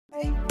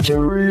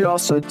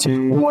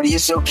Curiosity. What are you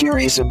so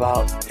curious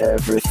about?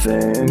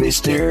 Everything,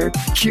 Mr.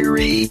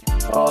 Curiosity.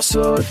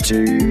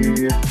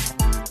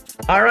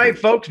 All right,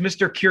 folks,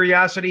 Mr.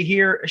 Curiosity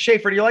here.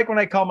 Schaffer, do you like when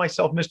I call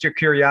myself Mr.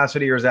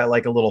 Curiosity, or is that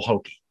like a little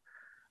hokey?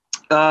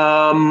 There's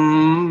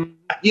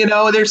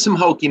some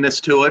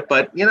hokiness to it,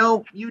 but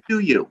you do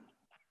you.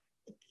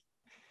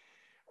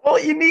 Well,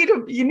 you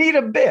need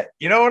a bit.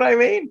 You know what I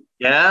mean?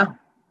 Yeah.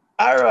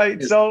 All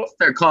right. So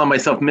start calling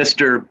myself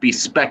Mr.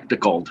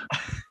 Bespectacled.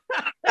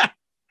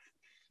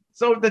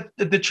 So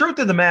the truth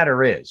of the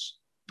matter is,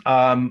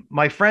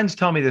 my friends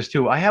tell me this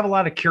too. I have a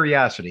lot of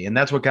curiosity, and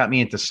that's what got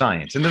me into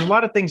science. And there's a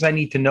lot of things I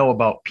need to know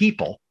about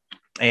people.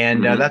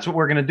 And that's what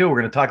we're going to do. We're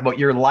going to talk about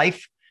your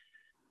life,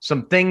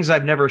 some things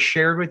I've never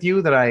shared with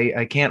you that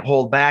I can't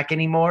hold back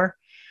anymore.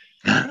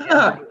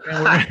 I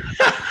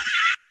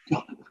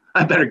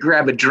better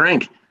grab a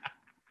drink.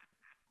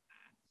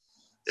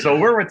 So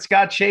we're with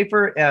Scott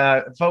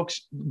Schaffer.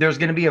 Folks, there's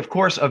going to be, of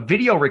course, a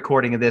video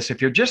recording of this.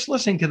 If you're just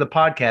listening to the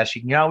podcast,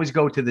 you can always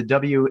go to the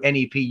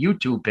WNEP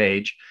YouTube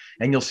page,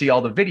 and you'll see all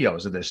the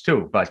videos of this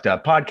too. But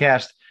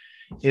podcast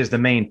is the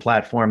main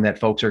platform that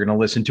folks are going to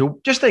listen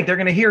to. Just think, they're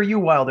going to hear you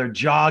while they're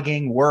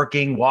jogging,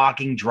 working,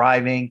 walking,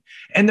 driving,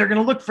 and they're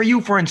going to look for you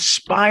for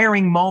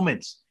inspiring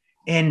moments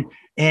and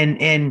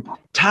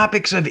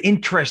topics of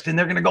interest. And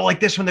they're going to go like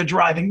this when they're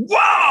driving.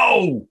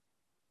 Whoa!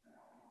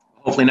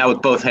 Hopefully not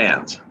with both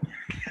hands.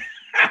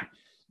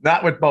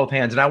 Not with both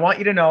hands. And I want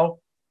you to know,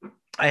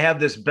 I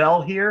have this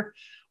bell here.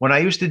 When I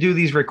used to do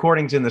these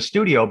recordings in the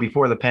studio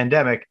before the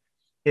pandemic,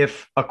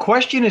 if a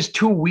question is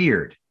too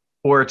weird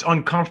or it's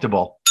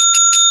uncomfortable,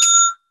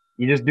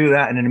 you just do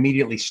that and it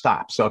immediately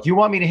stops. So if you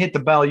want me to hit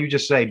the bell, you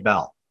just say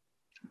bell.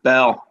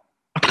 Bell.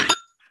 All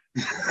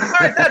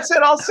right, that's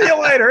it. I'll see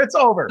you later. It's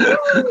over.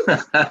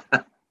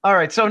 All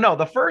right. So no,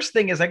 the first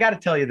thing is I got to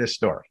tell you this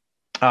story.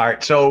 All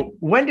right. So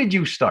when did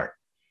you start?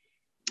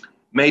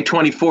 May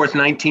 24th,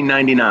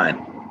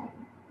 1999.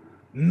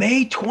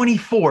 May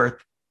 24th,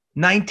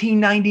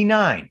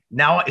 1999.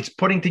 Now it's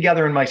putting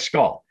together in my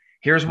skull.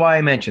 Here's why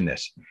I mention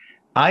this.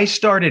 I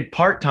started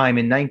part-time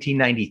in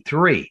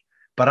 1993,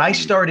 but I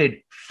started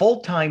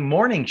full-time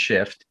morning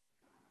shift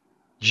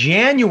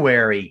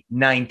January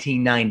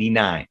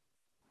 1999.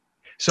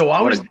 So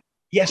I was,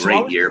 yes,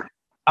 great year.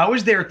 I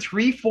was there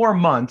 3-4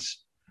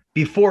 months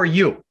before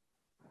you.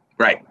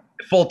 Right.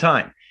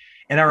 Full-time.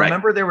 And I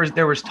remember there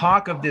was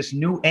talk of this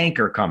new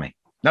anchor coming.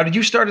 Now, did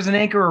you start as an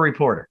anchor or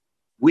reporter?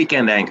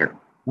 Weekend anchor.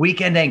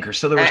 Weekend anchor.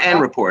 So there was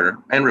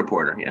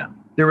reporter. Yeah.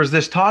 There was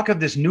this talk of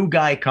this new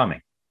guy coming.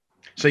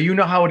 So you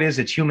know how it is.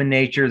 It's human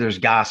nature. There's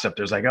gossip.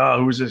 There's like,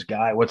 oh, who's this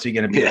guy? What's he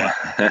going to be like?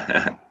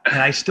 And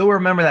I still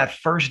remember that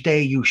first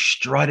day you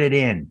strutted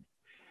in,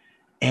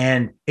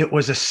 and it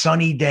was a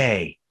sunny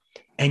day,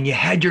 and you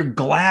had your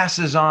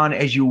glasses on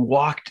as you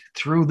walked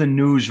through the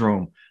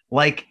newsroom,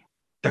 like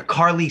the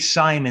Carly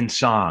Simon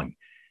song.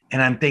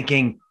 And I'm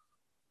thinking,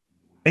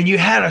 and you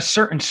had a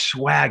certain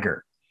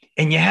swagger,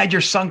 and you had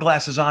your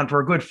sunglasses on for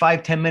a good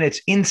 5-10 minutes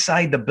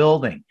inside the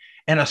building,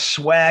 and a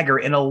swagger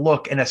and a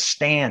look and a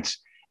stance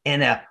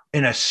and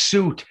a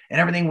suit, and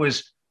everything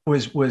was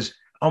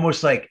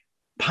almost like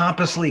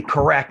pompously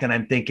correct. And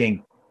I'm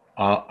thinking,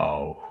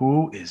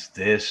 who is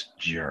this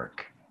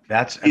jerk?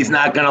 He's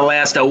not going to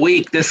last a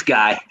week, this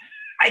guy.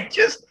 I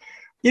just,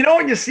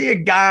 when you see a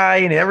guy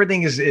and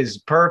everything is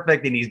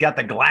perfect and he's got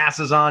the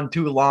glasses on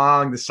too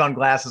long, the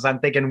sunglasses, I'm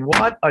thinking,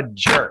 what a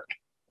jerk.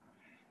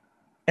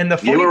 And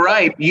you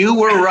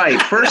were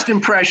right. First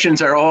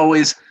impressions are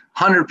always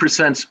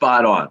 100%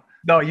 spot on.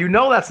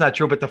 No, that's not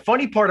true. But the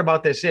funny part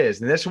about this is,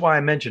 and this is why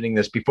I'm mentioning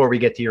this before we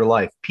get to your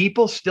life,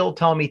 people still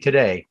tell me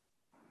today,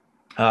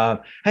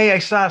 hey, I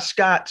saw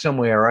Scott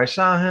somewhere. Or I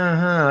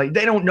saw,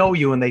 they don't know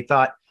you. And they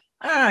thought,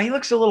 he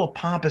looks a little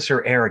pompous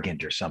or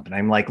arrogant or something.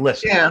 I'm like,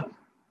 listen, yeah.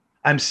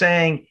 I'm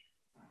saying,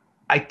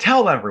 I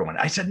tell everyone,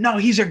 I said, no,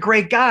 he's a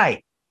great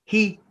guy.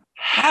 He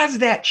has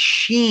that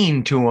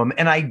sheen to him,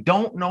 and I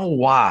don't know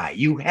why.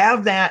 You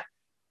have that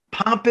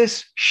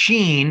pompous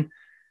sheen,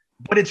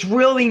 but it's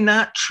really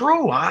not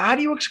true. How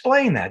do you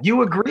explain that? Do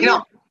you agree?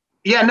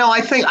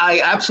 I think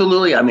I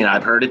absolutely. I mean,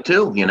 I've heard it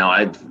too.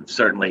 I've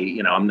certainly,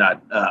 I'm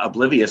not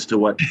oblivious to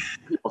what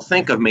people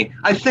think of me.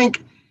 I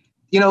think,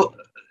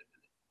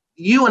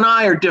 you and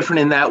I are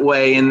different in that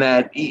way, in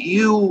that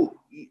you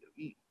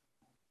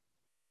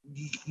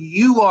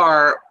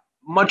are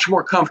much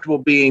more comfortable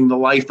being the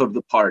life of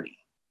the party.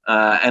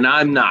 And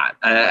I'm not.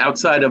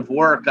 Outside of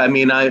work, I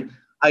mean, I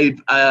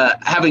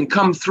having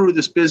come through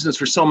this business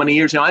for so many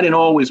years, I didn't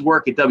always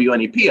work at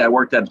WNEP. I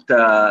worked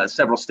at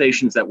several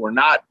stations that were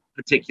not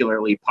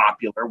particularly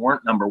popular,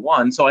 weren't number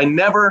one. So I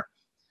never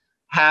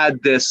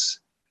had this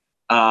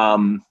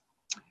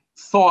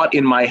thought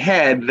in my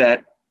head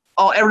that,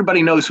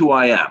 everybody knows who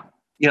I am.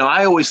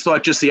 I always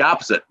thought just the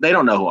opposite. They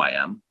don't know who I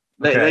am.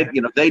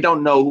 They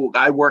don't know who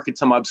I work at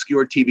some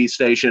obscure TV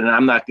station, and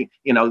I'm not,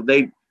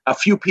 a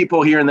few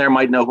people here and there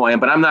might know who I am,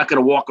 but I'm not going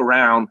to walk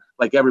around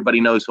like everybody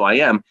knows who I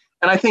am.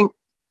 And I think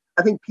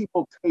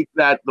people take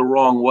that the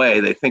wrong way.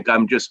 They think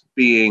I'm just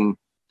being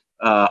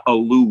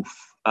aloof.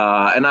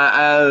 And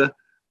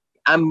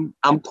I'm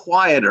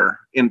quieter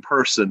in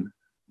person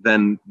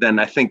than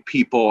I think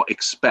people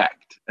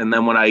expect. And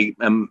then when I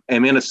am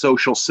in a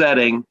social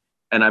setting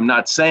and I'm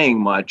not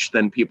saying much,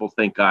 then people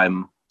think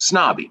I'm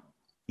snobby.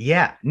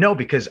 Yeah, no,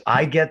 because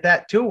I get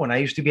that too. When I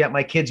used to be at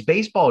my kids'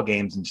 baseball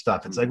games and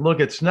stuff, it's like,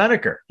 look at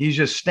Snedeker. He's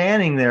just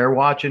standing there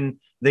watching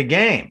the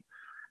game.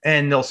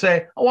 And they'll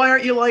say, oh, why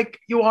aren't you like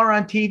you are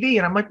on TV?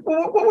 And I'm like,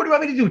 well, what do you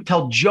want me to do?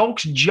 Tell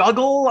jokes,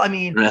 juggle? I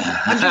mean,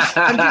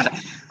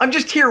 I'm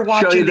just here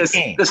watching Show you the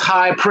game. This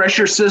high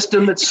pressure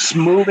system that's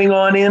moving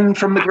on in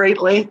from the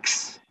Great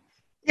Lakes.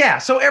 Yeah,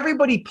 so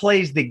everybody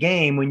plays the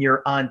game when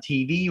you're on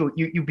TV.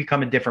 You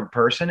become a different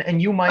person,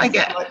 and you might.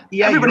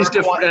 Everybody's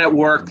different at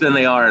work than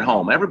they are at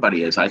home.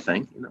 Everybody is, I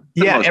think.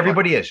 Yeah,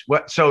 everybody is.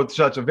 So it's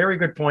a very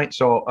good point.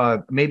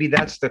 So maybe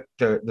that's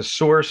the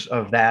source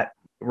of that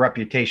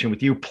reputation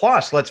with you.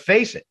 Plus, let's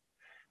face it,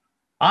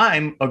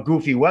 I'm a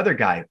goofy weather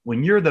guy.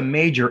 When you're the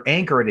major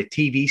anchor at a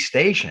TV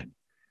station,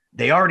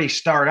 they already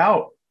start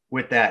out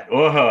with that.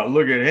 Oh,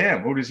 look at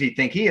him. Who does he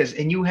think he is?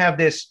 And you have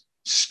this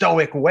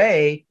stoic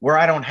way where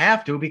I don't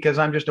have to because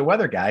I'm just a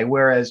weather guy.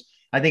 Whereas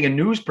I think a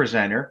news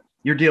presenter,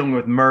 you're dealing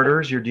with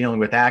murders, you're dealing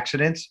with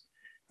accidents.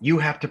 You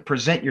have to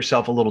present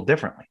yourself a little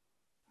differently.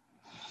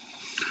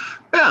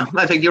 Yeah,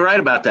 I think you're right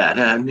about that.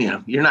 And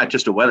you're not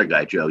just a weather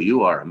guy, Joe.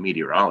 You are a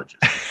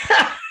meteorologist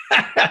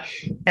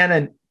and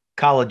a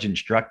college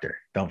instructor.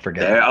 Don't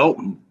forget.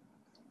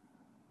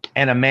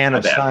 And a man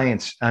of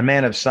science,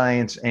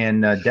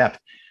 and depth.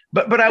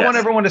 But I want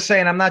everyone to say,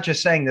 and I'm not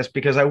just saying this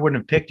because I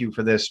wouldn't have picked you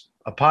for this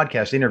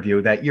podcast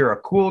interview, that you're a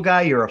cool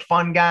guy, you're a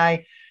fun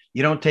guy,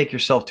 you don't take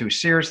yourself too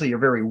seriously, you're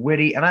very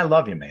witty, and I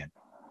love you, man.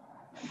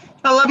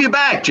 I love you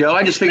back, Joe.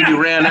 I just figured you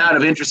ran out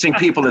of interesting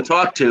people to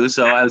talk to,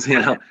 so I was,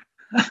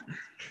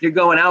 you're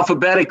going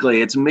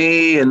alphabetically. It's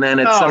me, and then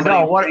it's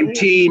somebody named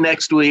T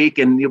next week,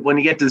 and when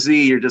you get to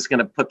Z, you're just going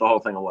to put the whole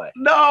thing away.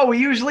 No, we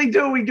usually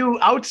do. We do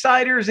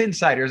outsiders,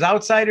 insiders,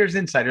 outsiders,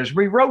 insiders.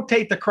 We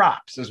rotate the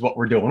crops is what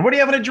we're doing. What are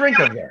you having a drink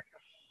of there?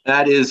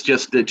 That is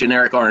just the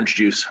generic orange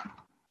juice.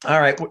 All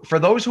right. For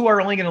those who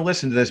are only going to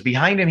listen to this,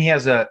 behind him, he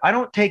has I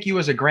don't take you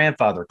as a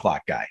grandfather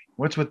clock guy.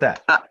 What's with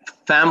that?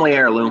 Family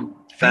heirloom.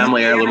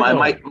 Family heirloom.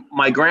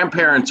 My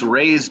grandparents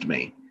raised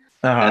me.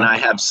 And I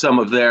have some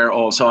of their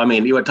also. I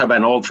mean, you want to talk about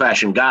an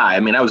old-fashioned guy. I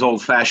mean, I was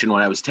old-fashioned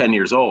when I was 10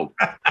 years old.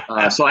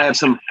 So I have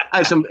some,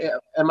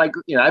 and I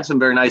have some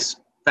very nice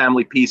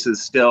family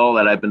pieces still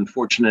that I've been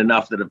fortunate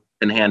enough that have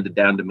been handed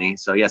down to me.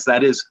 So yes,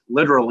 that is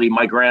literally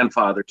my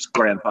grandfather's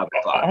grandfather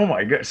clock. Oh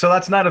my God! So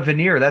that's not a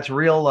veneer. That's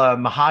real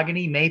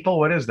mahogany, maple.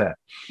 What is that?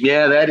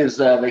 Yeah, that is.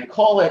 They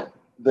call it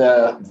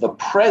the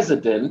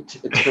President.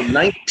 It's from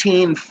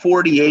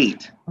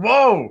 1948.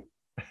 Whoa.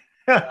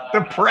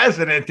 The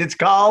President. It's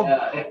called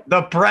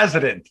the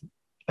President.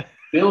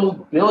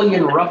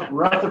 Million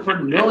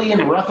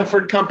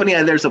Rutherford Company.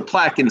 There's a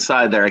plaque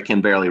inside there I can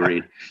barely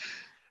read.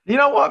 You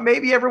know what?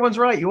 Maybe everyone's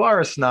right. You are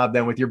a snob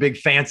then with your big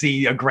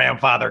fancy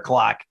grandfather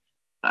clock.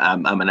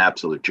 I'm an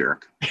absolute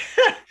jerk.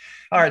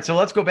 All right. So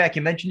let's go back.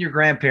 You mentioned your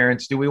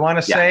grandparents. Do we want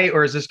to say,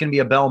 or is this going to be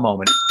a bell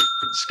moment?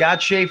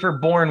 Scott Schaffer,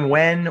 born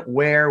when,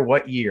 where,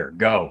 what year?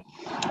 Go.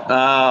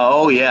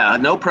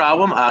 No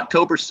problem.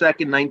 October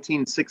 2nd,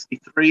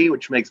 1963,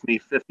 which makes me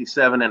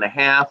 57 and a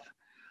half.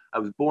 I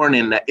was born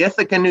in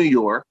Ithaca, New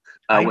York,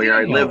 where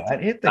I lived.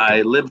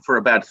 I lived for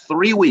about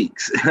 3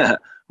 weeks.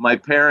 My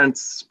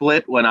parents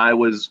split when I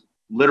was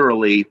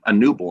literally a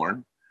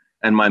newborn,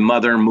 and my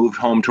mother moved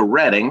home to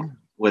Reading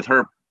with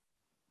her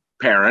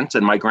parents,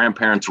 and my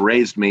grandparents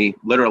raised me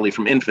literally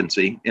from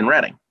infancy in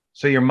Reading.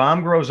 So your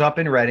mom grows up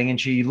in Reading,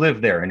 and she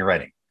lived there in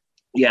Reading.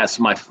 Yes,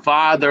 my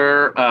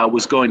father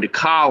was going to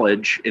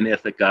college in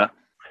Ithaca.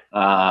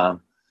 I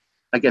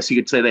guess you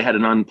could say they had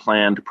an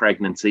unplanned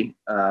pregnancy.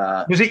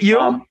 Was it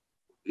you?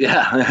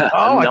 Yeah.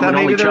 Oh, I'm an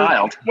only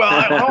child.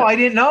 Well, I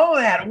didn't know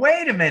that.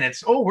 Wait a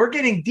minute. Oh, we're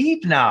getting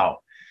deep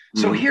now.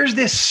 So here's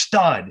this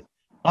stud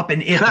up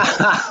in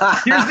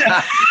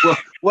Ithaca.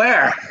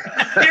 Where?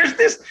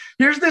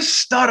 Here's this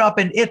stud up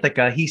in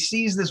Ithaca. He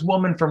sees this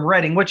woman from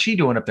Reading. What's she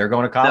doing up there?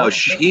 Going to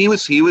college? No,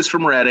 he was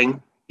from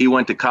Reading. He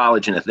went to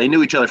college in Ithaca. They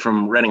knew each other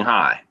from Reading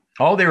High.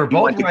 Oh, they were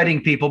both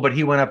Reading people, but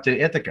he went up to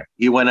Ithaca.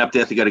 He went up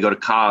to Ithaca to go to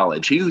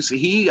college. He was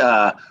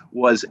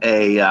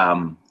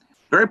a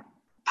very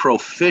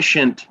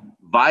proficient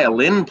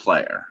violin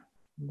player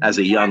as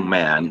a young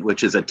man,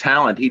 which is a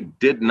talent he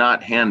did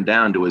not hand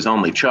down to his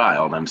only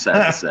child, I'm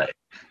sad to say.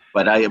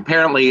 But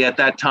apparently at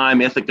that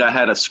time, Ithaca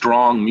had a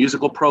strong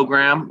musical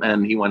program,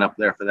 and he went up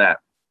there for that.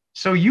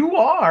 So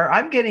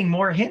I'm getting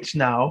more hints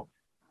now,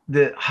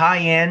 the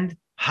high-end,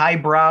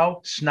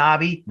 highbrow,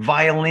 snobby,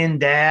 violin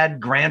dad,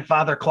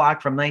 grandfather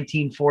clock from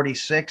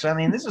 1946. I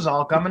mean, this is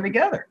all coming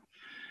together.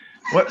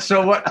 What?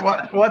 Or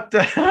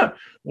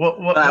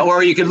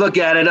you could look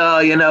at it,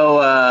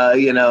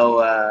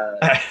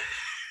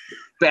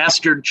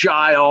 bastard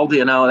child,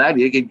 that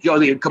you could go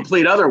the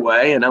complete other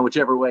way,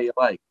 whichever way you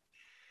like.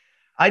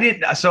 I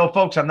didn't. So,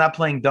 folks, I'm not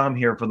playing dumb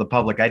here for the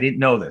public. I didn't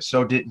know this.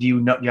 So, do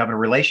you know? You have a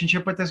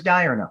relationship with this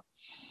guy or no?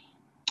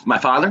 My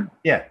father?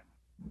 Yeah.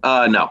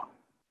 No.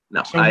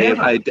 So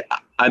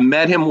I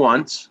met him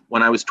once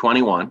when I was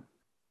 21.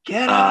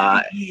 Get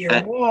out of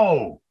here!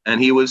 Whoa!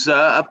 And he was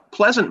a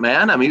pleasant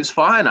man. I mean, he was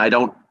fine. I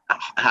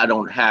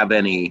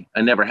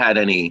never had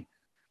any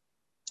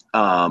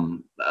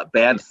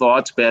bad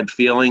thoughts, bad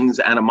feelings,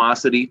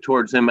 animosity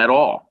towards him at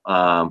all.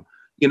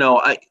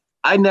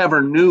 I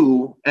never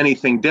knew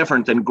anything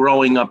different than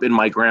growing up in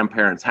my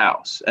grandparents'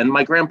 house. And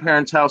my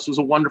grandparents' house was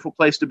a wonderful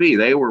place to be.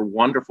 They were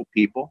wonderful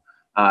people.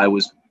 I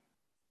was,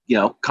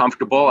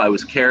 comfortable. I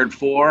was cared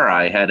for.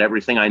 I had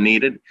everything I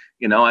needed.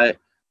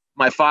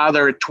 My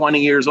father at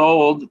 20 years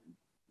old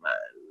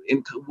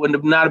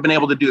would not have been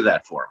able to do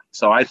that for me.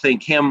 So I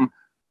think him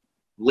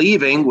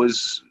leaving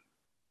was,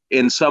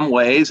 in some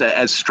ways,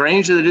 as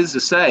strange as it is to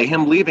say,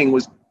 him leaving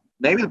was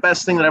maybe the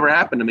best thing that ever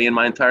happened to me in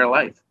my entire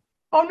life.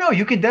 Oh, no,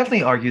 you could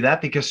definitely argue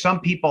that, because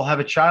some people have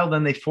a child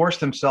and they force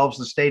themselves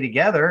to stay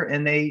together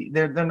and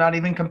they're not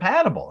even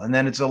compatible. And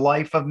then it's a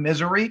life of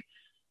misery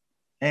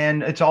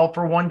and it's all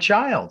for one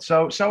child.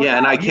 So yeah,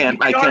 and I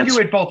can't argue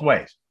it both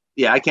ways.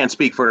 Yeah, I can't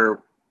speak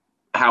for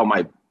how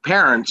my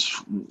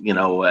parents,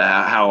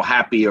 how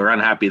happy or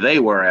unhappy they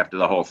were after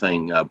the whole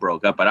thing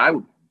broke up. But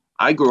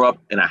I grew up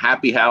in a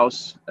happy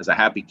house as a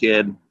happy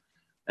kid,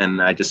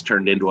 and I just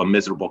turned into a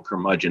miserable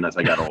curmudgeon as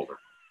I got older.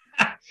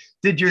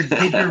 Did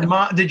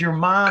your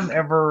mom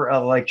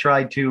ever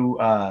try to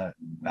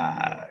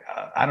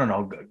I don't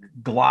know,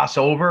 gloss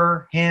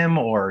over him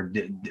or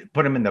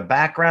put him in the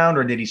background,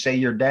 or did he say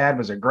your dad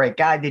was a great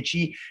guy? Did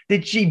she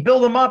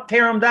build him up,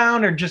 tear him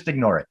down, or just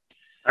ignore it?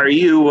 Are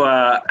you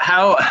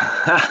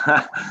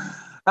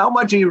how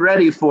much are you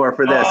ready for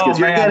this? Because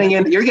you're getting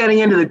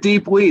into the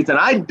deep weeds, and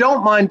I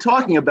don't mind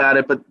talking about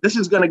it, but this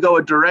is going to go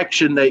a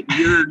direction that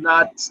you're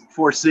not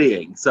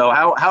foreseeing. So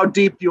how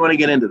deep do you want to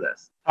get into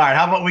this? All right,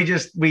 how about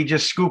we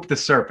just scoop the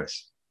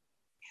surface?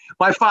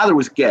 My father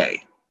was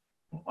gay.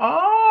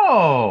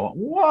 Oh,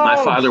 whoa. My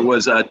father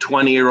was a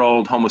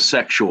 20-year-old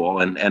homosexual,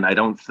 and I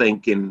don't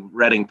think in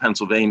Reading,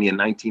 Pennsylvania in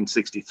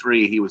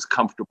 1963 he was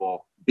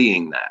comfortable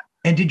being that.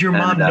 And did your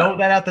mom know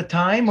that at the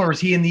time, or is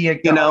he in the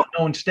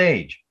unknown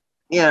stage?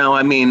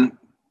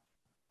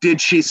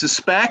 Did she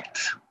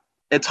suspect?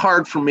 It's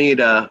hard for me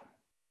to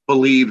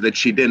believe that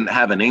she didn't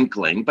have an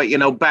inkling, but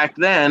back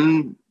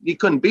then you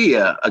couldn't be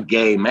a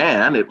gay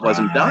man. It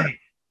wasn't done.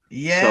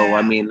 Yeah. So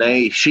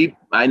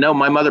I know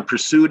my mother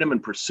pursued him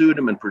and pursued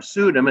him and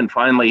pursued him, and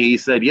finally he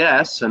said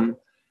yes. And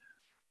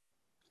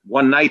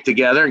one night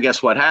together, and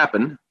guess what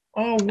happened?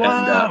 Oh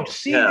wow!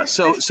 And,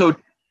 So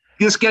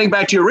just getting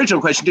back to your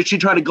original question, did she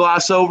try to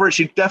gloss over it?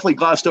 She definitely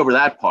glossed over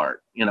that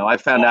part. I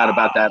found out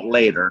about that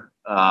later.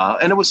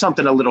 And it was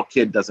something a little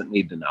kid doesn't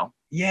need to know.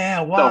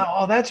 Yeah.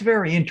 Wow. That's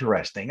very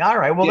interesting. All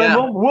right. Well, then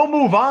we'll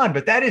move on.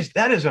 But that is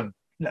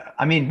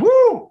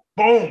woo,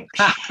 boom.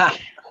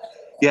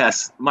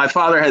 Yes. My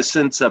father has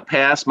since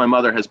passed. My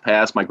mother has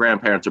passed. My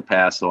grandparents are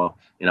passed. So,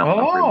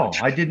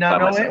 I did not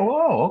know that.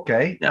 Oh,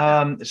 okay.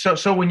 Yeah.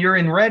 So when you're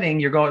in Reading,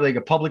 you're going like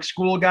a public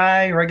school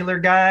guy, regular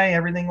guy,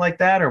 everything like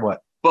that, or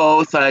what?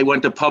 Both. I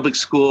went to public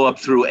school up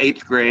through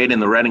 8th grade in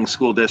the Reading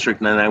School District,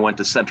 and then I went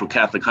to Central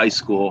Catholic High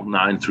School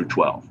 9 through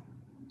 12.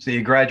 So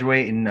you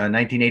graduate in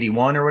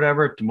 1981 or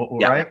whatever,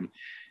 right?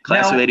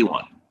 Class of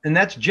 81. And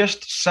that's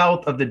just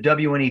south of the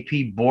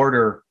WNEP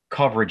border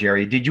coverage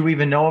area. Did you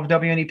even know of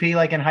WNEP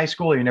like in high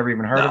school, or you never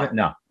even heard of it?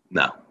 No.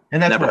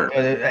 And that's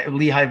what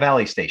Lehigh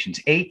Valley stations,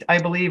 8, I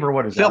believe, or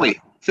what is that?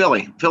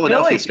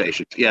 Philadelphia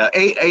stations. Yeah,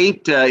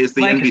 8 is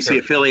the Lancaster. NBC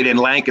affiliate in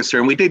Lancaster,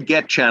 and we did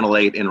get Channel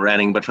 8 in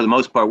Reading, but for the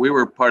most part, we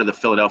were part of the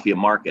Philadelphia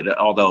market.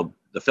 Although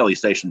the Philly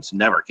stations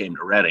never came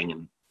to Reading,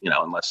 and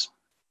unless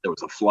there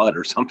was a flood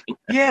or something.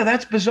 Yeah,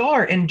 that's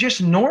bizarre. And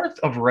just north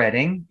of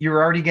Reading,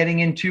 you're already getting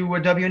into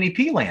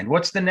WNEP land.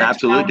 What's the next?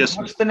 Absolutely, town?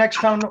 What's the next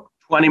town?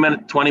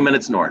 20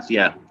 minutes north.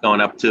 Yeah, going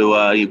up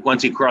to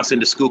once you cross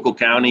into Schuylkill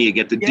County, you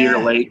get to Deer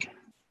Lake.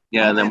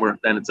 Yeah, and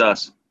then it's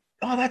us.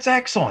 Oh, that's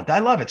excellent. I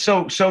love it.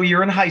 So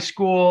you're in high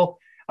school.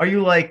 Are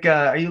you like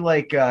a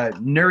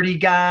nerdy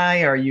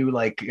guy? Are you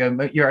like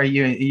are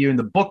you in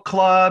the book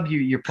club?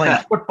 You're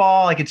playing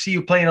football. I can see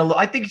you playing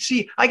I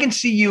can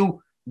see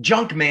you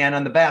junk man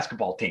on the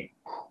basketball team.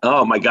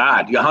 Oh my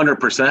God,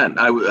 100%.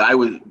 I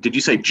was. Did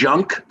you say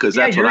junk? Because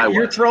that's what I was.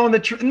 You're throwing the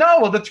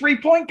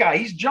 3-point guy.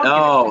 He's junking.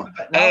 Oh,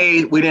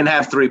 we didn't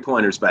have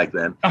 3-pointers back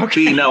then.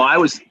 Okay. B, no, I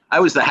was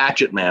the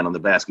hatchet man on the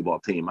basketball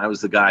team. I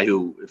was the guy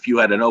who, if you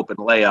had an open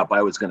layup,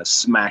 I was going to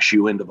smash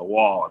you into the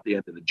wall at the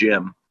end of the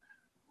gym,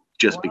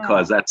 just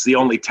because that's the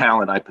only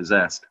talent I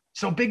possessed.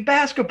 So big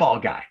basketball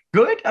guy.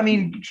 Good. I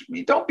mean,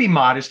 don't be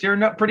modest here.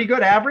 Not pretty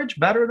good. Average.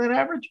 Better than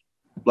average.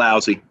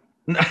 Lousy.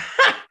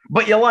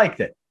 But you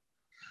liked it.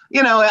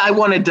 I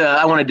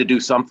wanted to do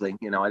something.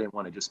 I didn't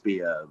want to just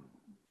be a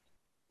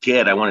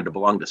kid. I wanted to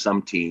belong to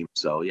some team.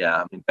 So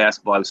yeah,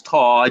 basketball. I was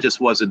tall. I just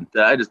wasn't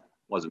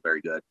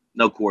very good.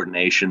 No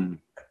coordination.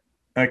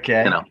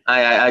 Okay.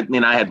 I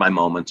had my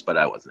moments, but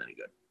I wasn't any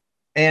good.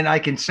 And I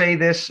can say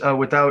this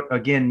without,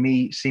 again,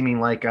 me seeming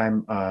like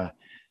I'm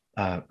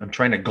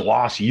trying to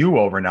gloss you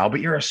over now,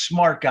 but you're a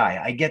smart guy.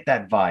 I get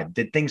that vibe.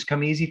 Did things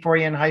come easy for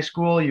you in high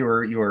school? You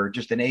were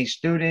just an A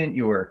student.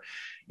 You were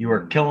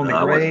killing the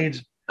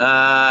grades.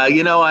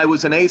 I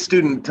was an A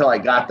student until I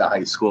got to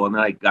high school, and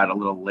then I got a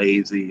little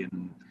lazy,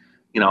 and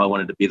I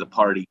wanted to be the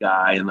party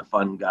guy and the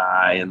fun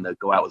guy and the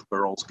go out with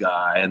girls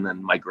guy, and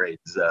then my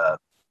grades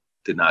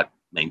did not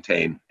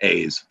maintain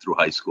A's through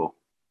high school.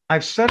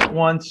 I've said it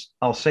once,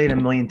 I'll say it a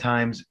million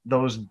times.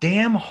 Those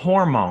damn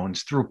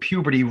hormones through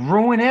puberty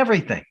ruin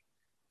everything.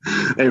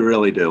 They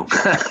really do.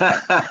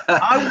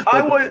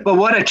 But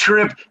what a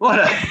trip! What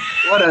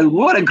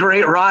a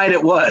great ride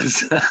it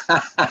was.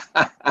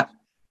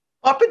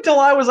 Up until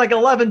I was like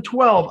 11,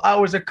 12, I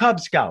was a Cub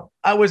Scout.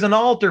 I was an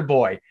altar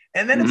boy.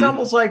 And then it's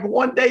almost like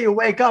one day you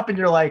wake up and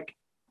you're like,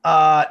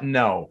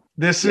 no,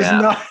 this is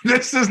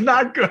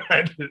not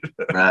good.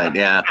 Right.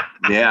 Yeah.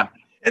 Yeah.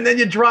 And then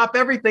you drop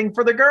everything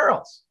for the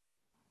girls.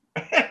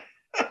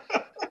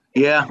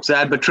 Yeah.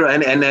 Sad, but true.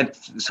 And that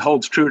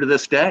holds true to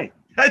this day.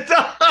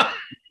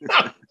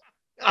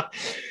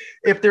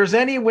 If there's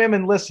any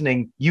women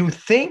listening, you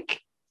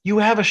think you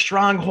have a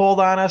strong hold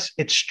on us,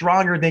 it's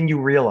stronger than you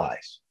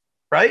realize.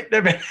 Right?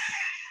 I mean,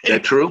 yeah,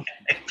 true.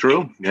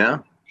 Yeah.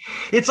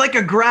 It's like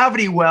a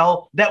gravity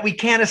well that we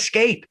can't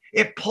escape.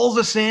 It pulls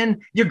us in.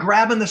 You're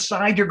grabbing the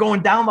side. You're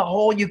going down the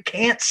hole. You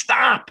can't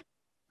stop.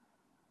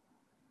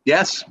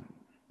 Yes.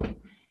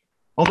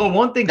 Although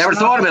one thing, never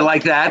thought of it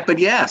like that, but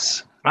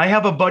yes. I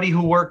have a buddy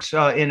who works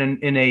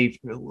in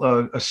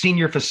a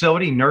senior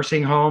facility,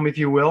 nursing home, if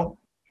you will.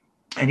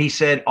 And he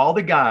said all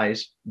the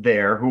guys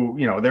there who,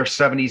 they're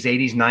 70s,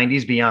 80s,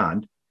 90s,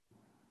 beyond.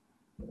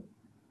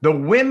 The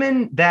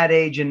women that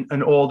age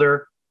and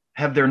older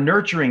have their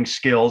nurturing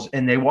skills,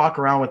 and they walk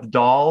around with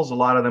dolls, a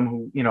lot of them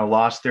who,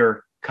 lost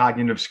their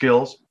cognitive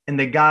skills, and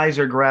the guys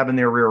are grabbing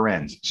their rear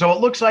ends. So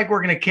it looks like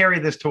we're going to carry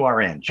this to our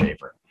end,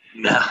 Schaffer.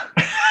 Yeah,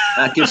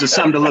 that gives us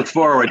something to look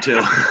forward to.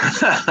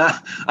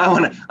 I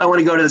want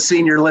to go to the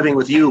senior living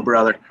with you,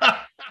 brother.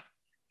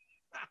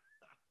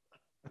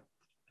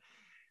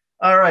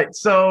 All right.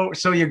 So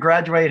you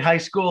graduated high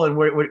school, and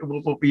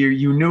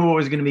you knew it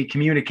was going to be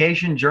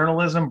communication,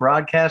 journalism,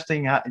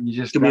 broadcasting. You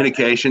just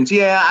communications.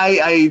 Yeah,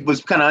 I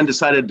was kind of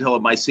undecided until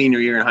my senior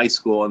year in high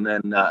school, and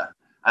then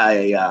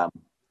I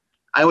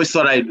always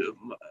thought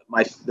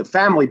the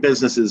family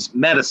business is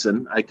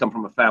medicine. I come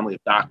from a family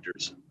of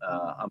doctors.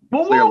 I'm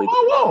clearly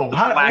the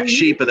black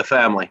sheep of the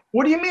family.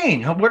 What do you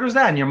mean? What was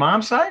that? On your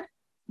mom's side?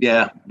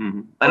 Yeah.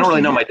 Mm-hmm. I don't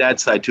really know my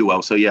dad's side too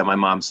well. So yeah, my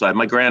mom's side,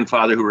 my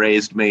grandfather who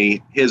raised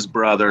me, his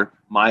brother,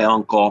 my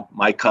uncle,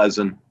 my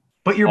cousin.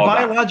 But your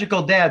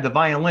biological dad, the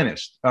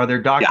violinist, are there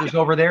doctors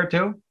over there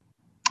too?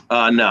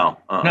 No.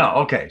 No.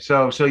 Okay.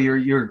 So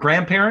your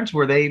grandparents,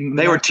 were they?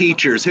 They were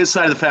teachers. His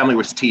side of the family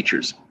was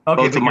teachers.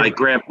 Okay. Both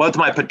of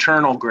my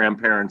paternal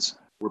grandparents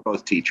were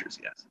both teachers.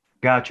 Yes.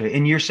 Gotcha.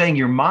 And you're saying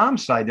your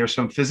mom's side, there's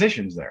some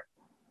physicians there.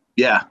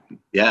 Yeah,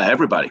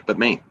 everybody but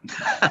me.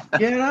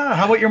 Yeah.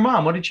 How about your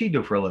mom? What did she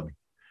do for a living?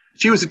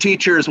 She was a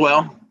teacher as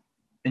well.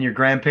 And your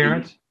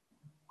grandparents?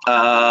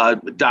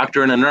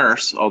 Doctor and a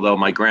nurse, although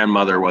my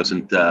grandmother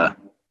wasn't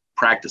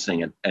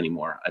practicing it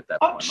anymore at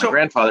that point. My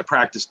grandfather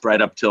practiced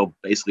right up till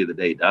basically the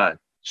day he died.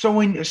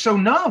 So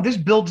now this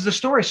builds the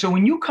story. So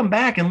when you come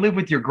back and live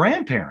with your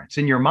grandparents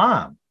and your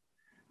mom,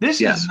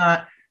 this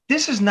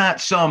is not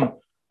some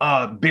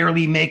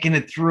barely making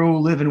it through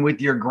living with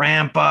your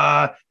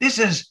grandpa. This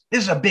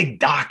is a big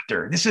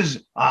doctor. This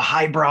is a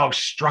highbrow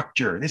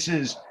structure. This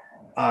is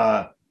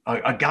a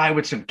guy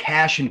with some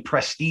cash and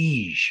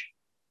prestige.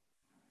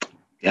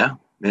 Yeah,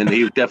 and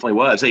he definitely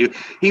was.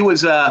 He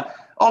was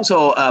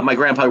also my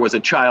grandfather was a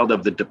child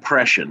of the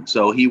Depression,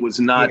 so he was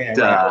not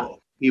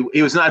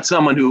he was not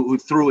someone who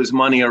threw his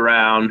money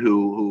around,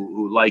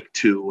 who liked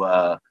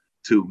to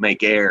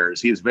make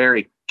heirs. He was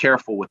very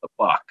careful with the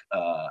buck.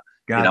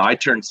 Gotcha. I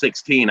turned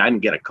 16. I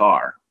didn't get a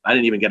car. I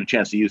didn't even get a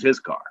chance to use his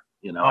car.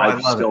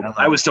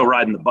 I was still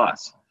riding the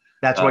bus.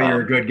 That's why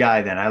you're a good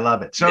guy then. I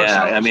love it. So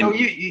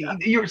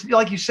you're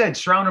like you said,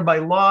 surrounded by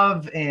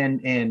love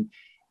and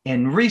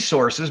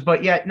resources,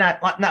 but yet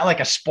not like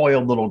a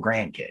spoiled little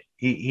grandkid.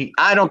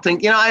 I don't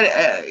think,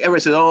 everyone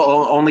says,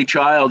 only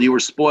child, you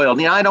were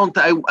spoiled.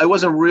 I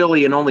wasn't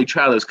really an only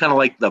child. It was kind of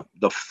like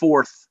the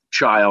fourth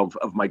child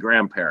of my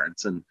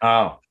grandparents, and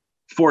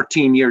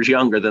 14 years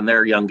younger than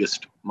their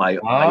youngest, my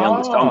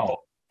youngest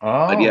uncle.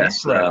 But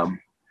yes,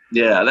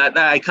 that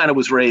I kind of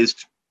was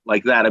raised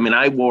like that. I mean,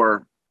 I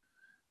wore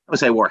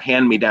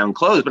hand-me-down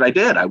clothes, but I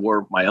did. I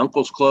wore my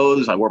uncle's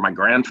clothes. I wore my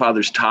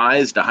grandfather's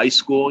ties to high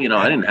school.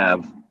 I didn't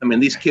have,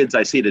 these kids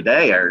I see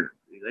today are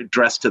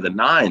dressed to the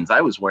nines. I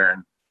was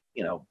wearing,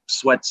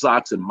 sweat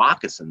socks and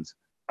moccasins.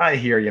 I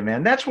hear you,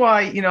 man. That's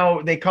why,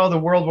 they call the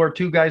World War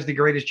II guys the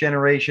greatest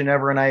generation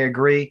ever. And I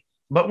agree,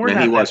 but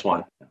he was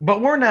one.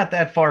 But we're not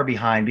that far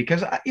behind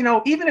because,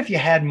 even if you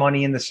had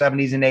money in the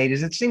 70s and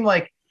 80s, it seemed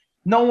like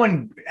no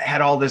one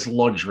had all this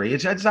luxury.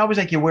 It's always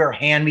like you wear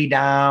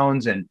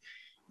hand-me-downs and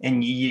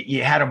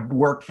you had to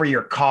work for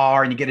your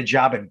car and you get a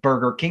job at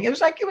Burger King. It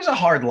was a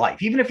hard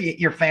life. Even if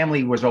your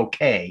family was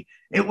okay,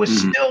 it was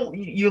still,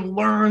 you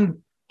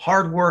learned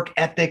hard work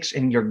ethics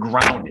and you're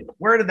grounded.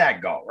 Where did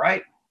that go?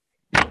 Right.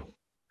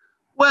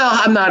 Well,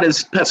 I'm not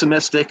as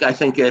pessimistic. I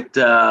think it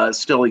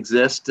still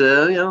exists.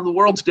 The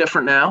world's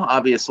different now,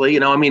 obviously.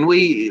 I mean,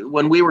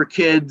 when we were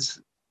kids,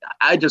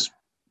 I just,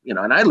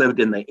 and I lived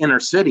in the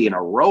inner city in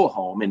a row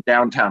home in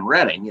downtown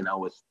Reading,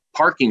 with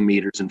parking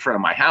meters in front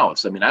of my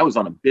house. I mean, I was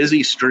on a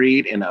busy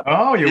street in a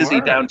busy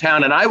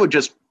downtown, and I would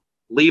just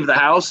leave the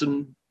house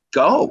and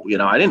go.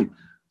 I didn't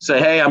say,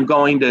 hey, I'm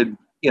going to,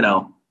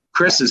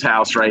 Chris's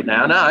house right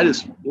now. No, I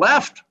just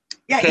left,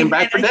 came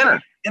back for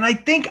dinner. And I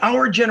think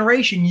our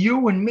generation,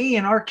 you and me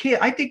and our kid,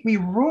 I think we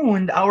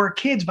ruined our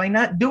kids by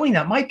not doing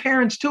that. My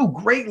parents too,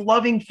 great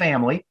loving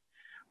family,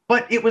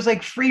 but it was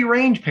like free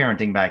range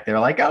parenting back there.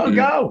 Like,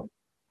 go.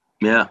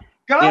 Yeah.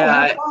 Go,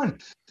 have fun.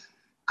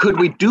 Could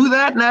we do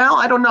that now?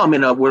 I don't know. I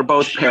mean, we're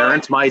both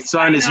parents. My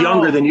son is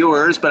younger than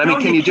yours, but I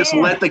mean, can you just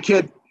let the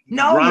kid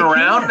run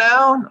around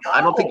now? No, I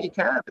don't think you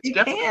can. You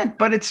can't,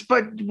 but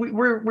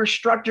we're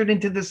structured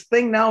into this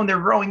thing now, and they're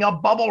growing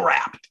up bubble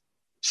wrapped.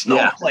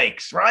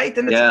 Snowflakes, right?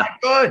 And it's not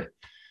good.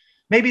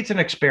 Maybe it's an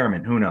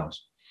experiment. Who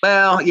knows?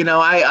 Well,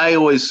 I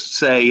always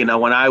say,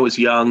 when I was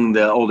young,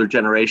 the older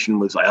generation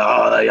was like,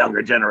 oh, the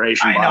younger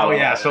generation. I know,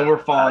 yeah. So we're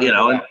falling.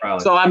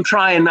 So I'm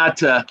trying not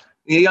to.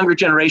 The younger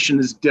generation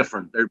is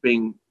different. They're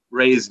being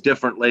raised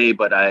differently,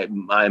 but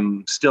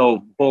I'm still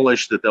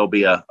bullish that there'll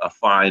be a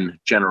fine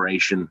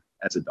generation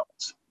as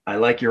adults. I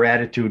like your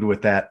attitude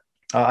with that.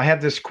 I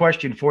have this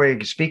question for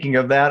you. Speaking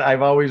of that,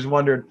 I've always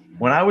wondered,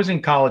 when I was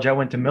in college, I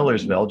went to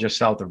Millersville, just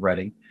south of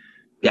Reading.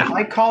 Yeah. If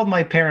I called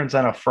my parents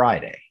on a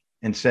Friday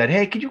and said,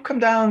 hey, could you come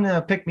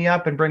down, pick me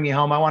up and bring me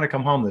home? I want to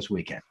come home this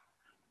weekend.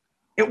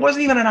 It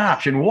wasn't even an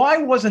option. Why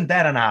wasn't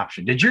that an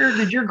option? Did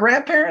your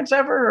grandparents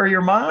ever, or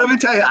your mom? Let me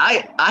tell you,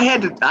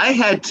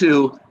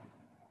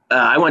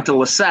 I went to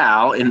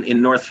LaSalle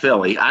in North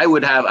Philly.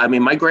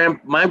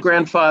 My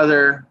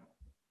grandfather,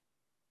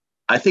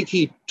 I think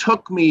he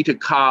took me to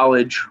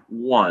college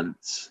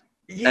once,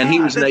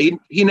 and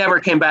he never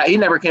came back. He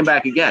never came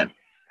back again.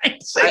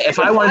 If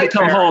I wanted to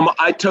come home,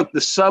 I took the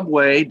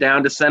subway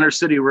down to Center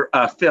City,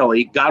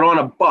 Philly, got on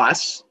a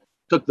bus,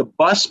 took the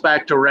bus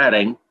back to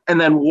Reading, and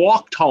then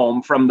walked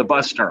home from the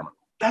bus terminal.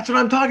 That's what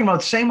I'm talking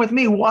about. Same with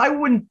me. Why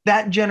wouldn't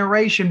that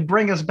generation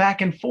bring us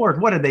back and forth?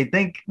 What did they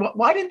think?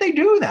 Why didn't they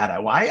do that?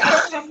 It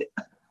wasn't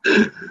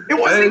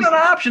even an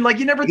option. Like,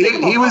 you never think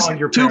about calling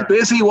your parents. He was too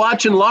busy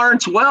watching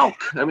Lawrence Welk.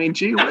 I mean,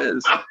 gee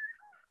whiz.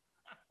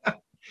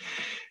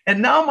 And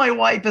now my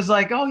wife is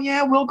like, oh,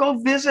 yeah, we'll go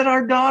visit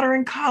our daughter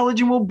in college,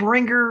 and we'll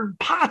bring her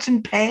pots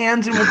and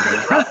pans, and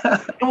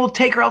we'll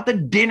take her out to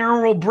dinner,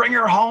 and we'll bring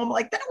her home.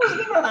 Like, that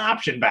wasn't even an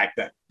option back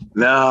then.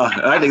 No,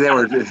 I think they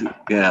were,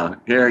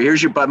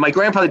 here's your bus. My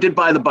grandfather did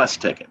buy the bus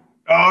ticket.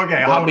 Oh,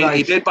 okay. Nice.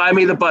 He did buy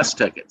me the bus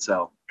ticket.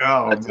 So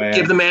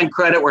give the man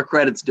credit where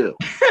credit's due.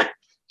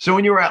 So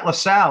when you were at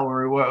LaSalle,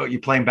 were you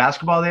playing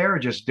basketball there, or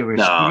just doing?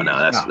 No,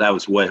 that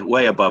was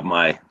way above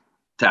my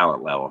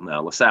talent level.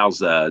 No,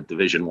 LaSalle's a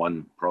Division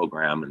I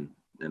program,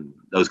 and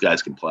those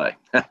guys can play.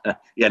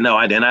 Yeah, no,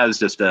 I didn't. I was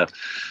just a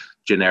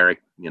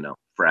generic,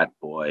 frat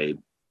boy,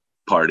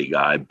 party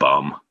guy,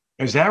 bum.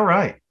 Is that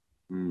right?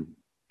 Mm.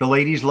 The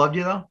ladies loved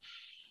you though?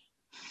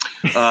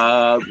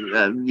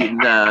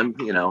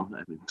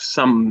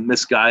 Some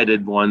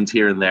misguided ones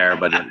here and there,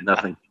 but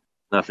nothing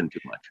too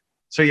much.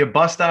 So you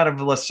bust out of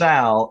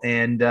LaSalle,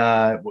 and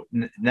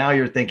now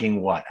you're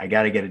thinking, what? I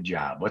got to get a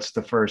job. What's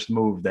the first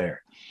move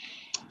there?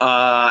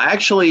 I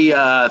graduated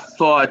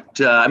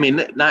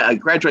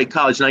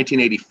college in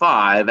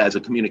 1985 as a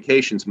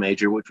communications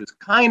major, which was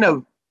kind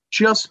of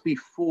just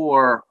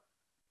before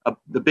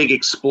the big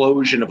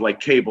explosion of like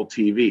cable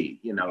TV.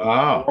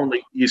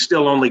 You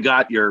still only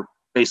got your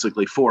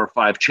basically 4 or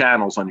 5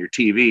 channels on your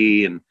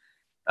TV, and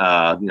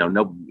there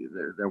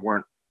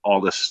wasn't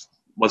all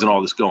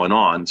this going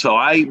on. So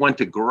I went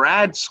to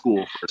grad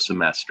school for a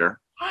semester.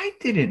 I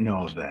didn't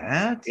know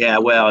that. Yeah,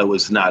 well, it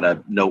was not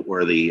a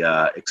noteworthy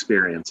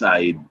experience.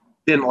 I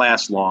didn't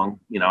last long.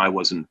 I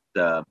wasn't.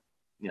 I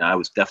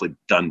was definitely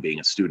done being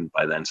a student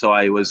by then. So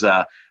I was.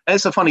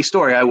 It's a funny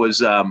story. I was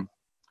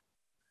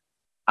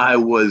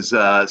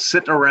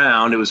sitting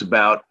around. It was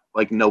about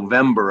like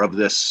November of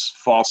this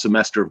fall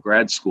semester of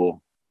grad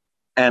school,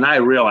 and I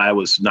realized I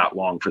was not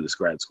long for this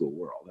grad school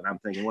world. And I'm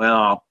thinking,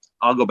 well,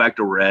 I'll go back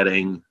to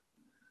Reading,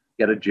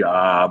 get a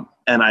job.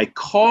 And I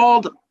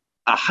called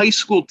a high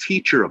school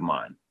teacher of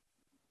mine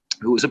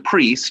who was a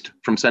priest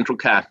from Central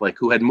Catholic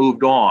who had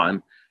moved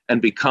on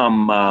and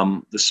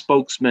become the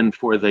spokesman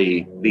for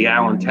the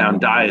Allentown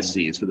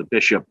diocese, for the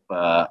bishop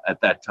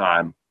at that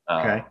time,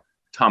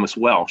 Thomas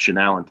Welsh in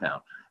Allentown.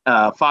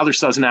 Father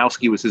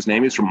Sosnowski was his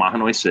name. He was from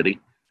Mahanoy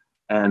City.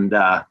 And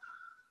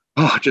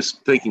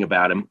just thinking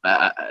about him,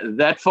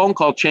 that phone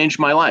call changed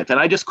my life. And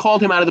I just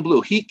called him out of the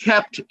blue. He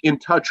kept in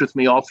touch with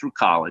me all through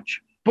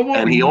college.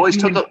 And he always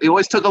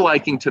took a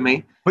liking to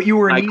me. But you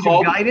were in need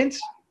of guidance?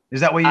 Is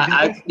that what you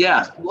did?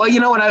 Yeah. Well,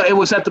 it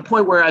was at the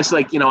point where I was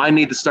like, I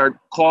need to start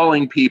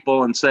calling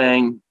people and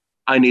saying,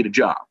 I need a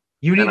job.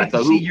 You need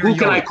to see your Yoda. Who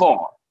can I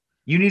call?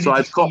 You need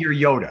to see your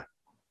Yoda.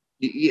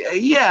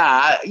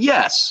 Yeah.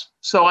 Yes.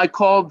 So I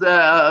called,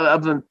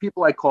 of the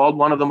people I called,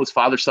 one of them was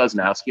Father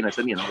Sosnowski. And I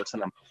said,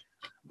 listen,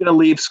 going to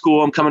leave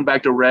school. I'm coming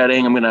back to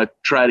Reading. I'm going to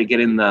try to get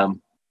in the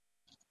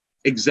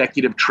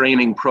executive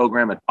training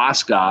program at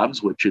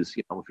Boscov's, which is,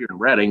 if you're in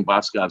Reading,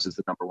 Boscov's is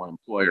the #1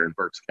 employer in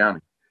Berks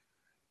County.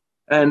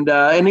 And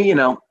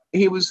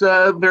he was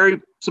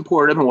very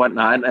supportive and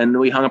whatnot. And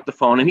we hung up the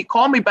phone, and he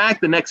called me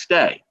back the next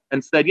day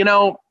and said,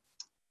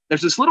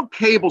 there's this little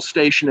cable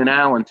station in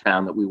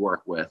Allentown that we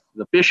work with.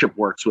 The Bishop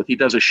works with. He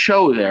does a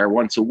show there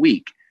once a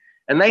week,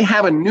 and they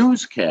have a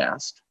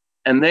newscast,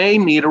 and they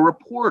need a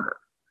reporter.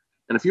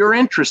 And if you're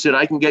interested,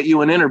 I can get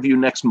you an interview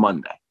next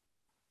Monday.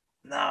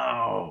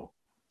 No.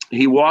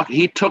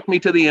 He took me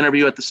to the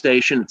interview at the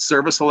station at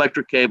Service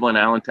Electric Cable in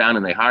Allentown,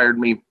 and they hired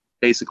me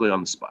basically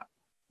on the spot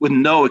with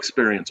no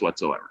experience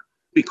whatsoever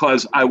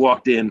because I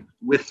walked in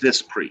with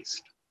this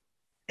priest.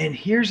 And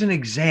here's an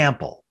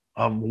example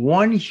of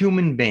one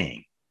human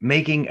being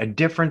making a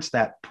difference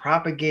that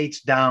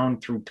propagates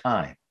down through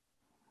time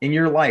in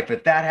your life.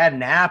 If that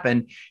hadn't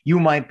happened, you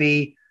might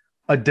be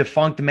a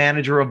defunct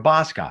manager of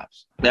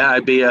Boscov's. Yeah,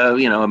 I'd be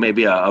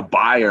maybe a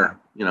buyer,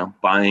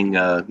 buying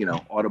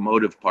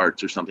automotive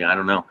parts or something. I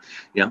don't know.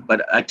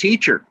 But a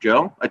teacher,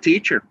 Joe, a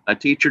teacher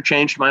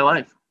changed my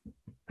life.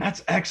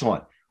 That's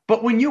excellent.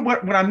 But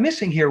what I'm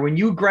missing here, when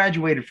you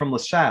graduated from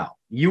LaSalle,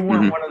 you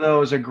weren't one of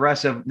those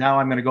aggressive, now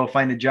I'm going to go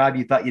find a job.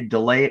 You thought you'd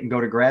delay it and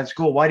go to grad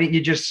school. Why didn't you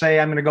just say,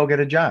 I'm going to go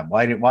get a job?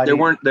 There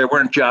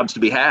weren't jobs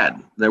to be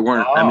had. There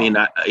weren't,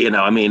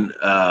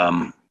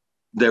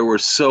 there were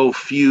so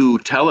few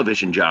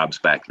television jobs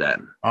back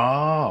then.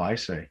 Oh, I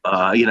see.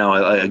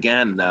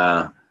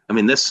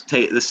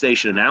 This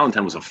station in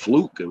Allentown was a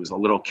fluke. It was a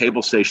little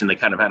cable station. They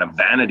kind of had a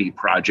vanity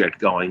project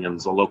going. It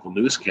was a local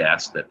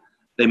newscast that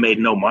they made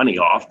no money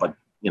off, but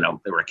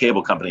they were a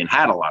cable company and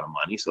had a lot of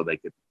money, so they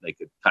could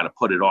kind of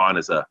put it on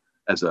as a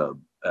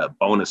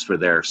bonus for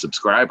their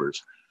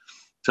subscribers.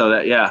 So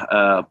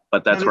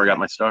but that's where I got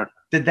my start.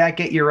 Did that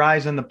get your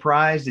eyes on the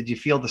prize? Did you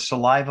feel the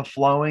saliva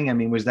flowing? I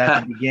mean, was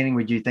that the beginning?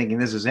 Were you thinking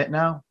this is it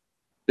now?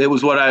 It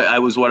was what I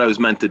was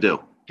meant to do.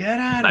 Get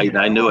out of here.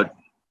 I knew it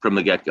from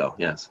the get-go.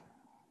 Yes.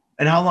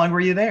 And how long were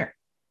you there?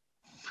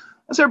 I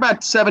was there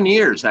about 7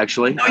 years,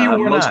 actually. No, you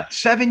were not.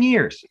 7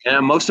 years. Yeah,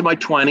 most of my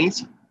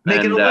 20s.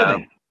 Making a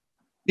living.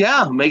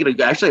 Yeah, making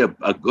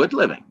a good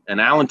living.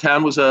 And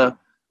Allentown was a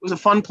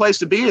fun place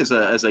to be as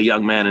a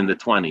young man in the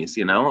 20s.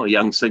 A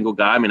young single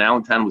guy. I mean,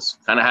 Allentown was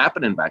kind of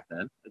happening back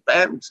then.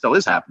 It still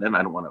is happening.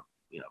 I don't want to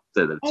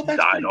say that it's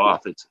died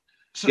off. It's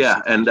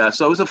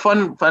so it was a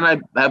fun. I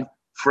have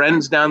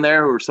friends down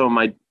there who are some of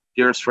my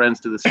dearest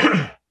friends to this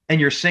day. And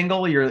you're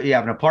single? You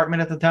have an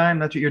apartment at the time?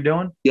 That's what you're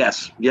doing?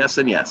 Yes,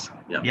 and yes.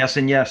 Yeah. Yes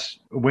and yes.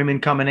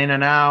 Women coming in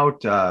and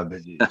out.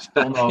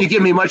 You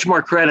give me much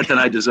more credit than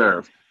I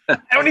deserve. I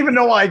don't even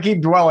know why I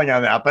keep dwelling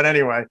on that. But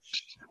anyway,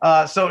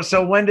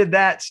 so when did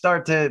that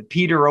start to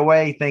peter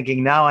away,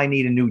 thinking now I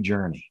need a new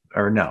journey,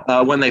 or no?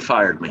 When they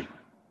fired me.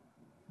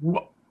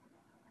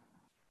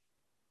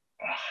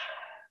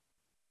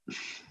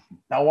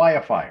 Now, why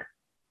a fire?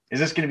 Is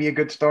this going to be a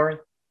good story?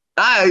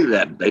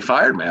 They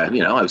fired me.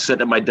 I was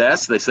sitting at my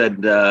desk. They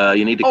said,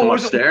 you need to come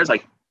upstairs.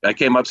 I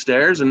came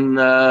upstairs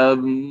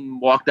and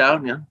walked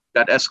out,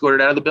 got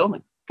escorted out of the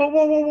building. But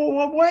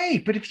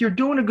wait. But if you're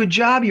doing a good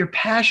job, you're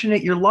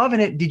passionate, you're loving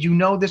it. Did you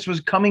know this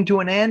was coming to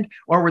an end,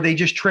 or were they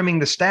just trimming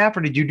the staff,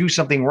 or did you do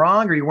something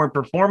wrong, or you weren't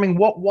performing?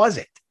 What was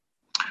it?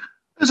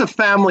 It was a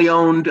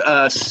family-owned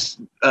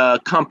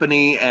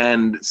company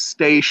and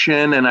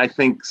station, and I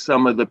think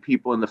some of the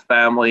people in the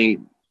family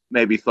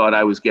maybe thought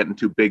I was getting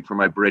too big for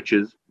my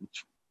britches,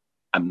 which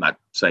I'm not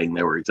saying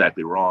they were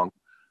exactly wrong.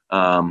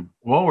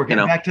 We're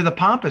getting back to the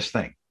pompous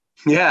thing.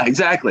 Yeah,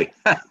 exactly.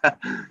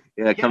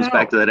 It comes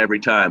back to that every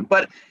time.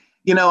 But,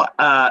 it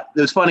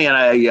was funny, and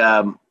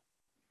I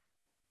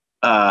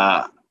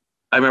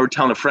remember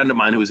telling a friend of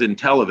mine who was in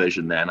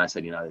television then, I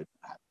said,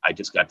 I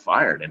just got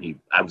fired. And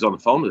I was on the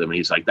phone with him, and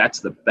he's like, that's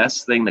the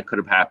best thing that could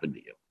have happened to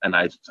you. And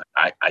I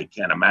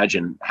can't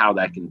imagine how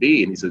that can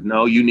be. And he said,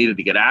 no, you needed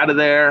to get out of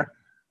there.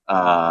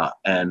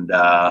 And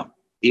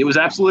he was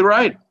absolutely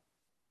right.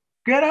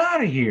 Get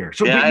out of here.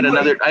 So I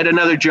had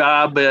another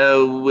job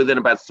within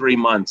about 3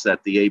 months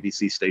at the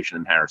ABC station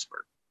in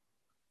Harrisburg.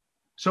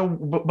 So,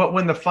 but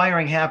when the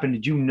firing happened,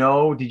 did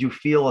you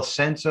feel a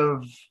sense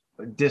of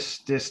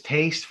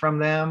distaste from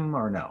them,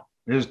 or no?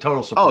 It was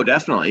total support. Oh,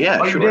 definitely.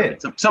 Yeah, sure. You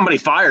did. If somebody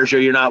fires you,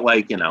 you're not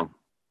like,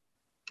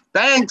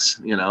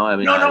 thanks.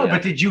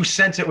 But did you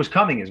sense it was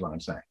coming, is what I'm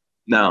saying?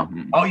 No.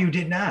 Oh, you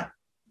did not?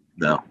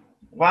 No.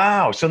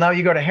 Wow. So now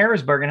you go to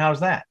Harrisburg, and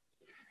how's that?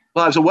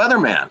 Well, I was a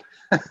weatherman.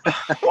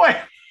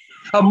 What?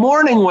 A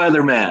morning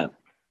weatherman.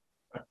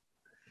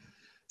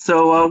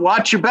 So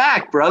watch your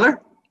back,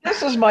 brother.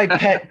 This is my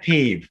pet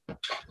peeve.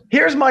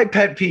 Here's my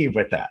pet peeve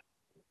with that.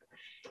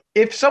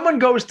 If someone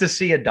goes to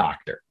see a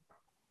doctor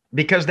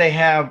because they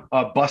have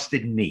a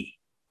busted knee,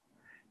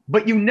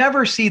 but you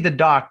never see the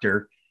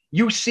doctor,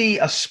 you see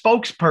a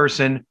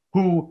spokesperson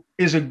who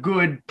is a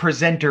good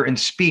presenter and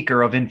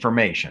speaker of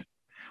information.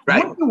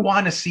 Right. Wouldn't you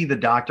want to see the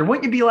doctor?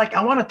 Wouldn't you be like,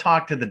 I want to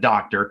talk to the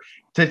doctor.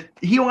 I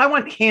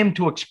want him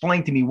to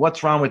explain to me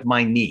what's wrong with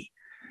my knee.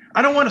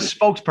 I don't want a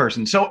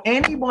spokesperson. So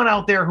anyone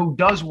out there who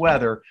does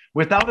weather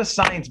without a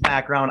science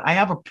background, I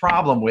have a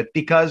problem with,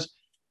 because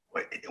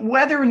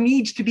weather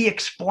needs to be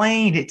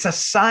explained. It's a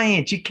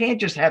science. You can't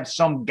just have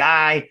some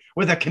guy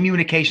with a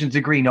communications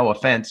degree, no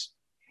offense,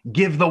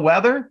 give the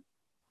weather.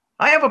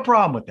 I have a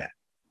problem with that.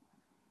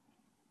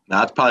 No,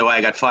 that's probably why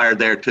I got fired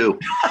there too.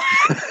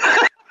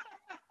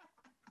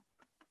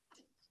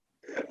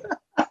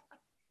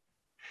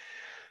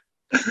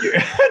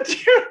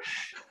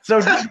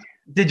 So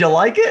did you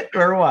like it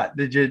or what?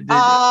 Did you?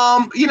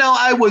 I'm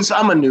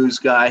a news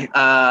guy.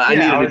 I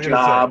needed a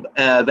job.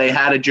 They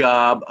had a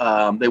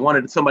job. They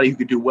wanted somebody who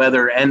could do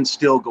weather and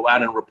still go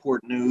out and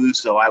report news.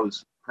 So I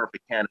was a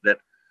perfect candidate.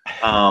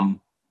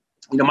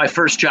 My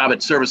first job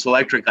at Service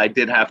Electric, I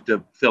did have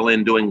to fill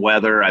in doing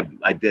weather. I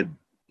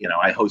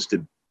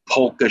hosted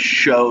polka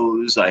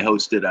shows. I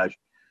hosted a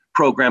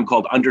program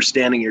called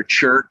Understanding Your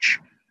Church.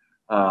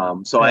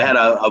 So I had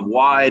a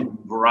wide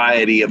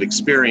variety of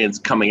experience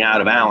coming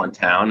out of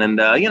Allentown, and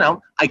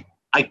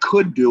I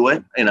could do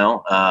it,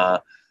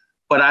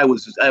 but I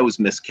was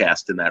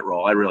miscast in that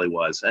role. I really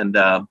was, and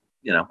I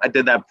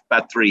did that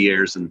about 3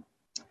 years, and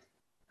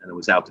it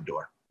was out the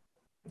door.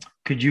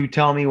 Could you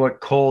tell me what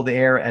cold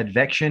air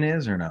advection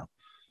is, or no?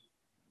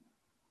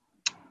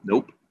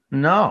 Nope.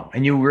 No,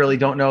 and you really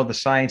don't know the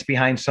science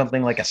behind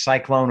something like a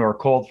cyclone or a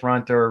cold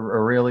front,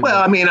 or really?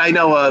 Well, I mean, I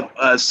know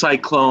a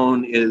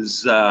cyclone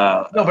is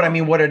no, but I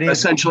mean, what it is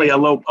essentially a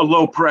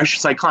low pressure.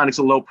 Cyclonic's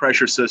a low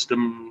pressure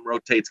system,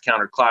 rotates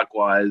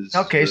counterclockwise.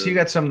 Okay, so you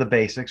got some of the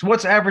basics.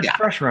 What's average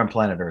pressure on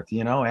planet Earth?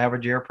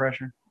 Average air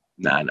pressure?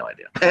 Nah, no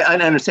idea. I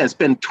understand. It's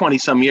been 20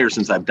 some years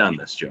since I've done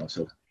this, Joe.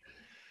 So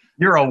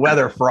you're a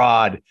weather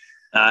fraud.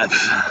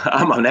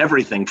 I'm an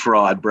everything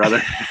fraud,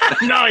 brother.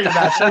 No, you're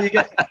not. So you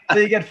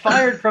get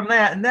fired from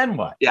that, and then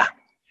what? Yeah.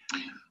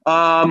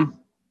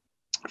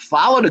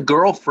 Followed a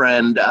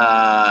girlfriend.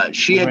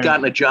 She had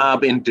gotten a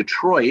job in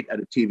Detroit at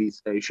a TV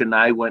station.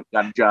 I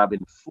got a job in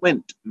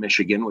Flint,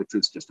 Michigan, which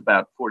was just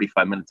about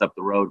 45 minutes up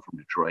the road from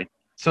Detroit.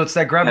 So it's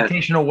that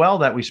gravitational well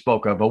that we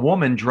spoke of. A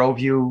woman drove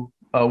you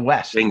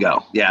west.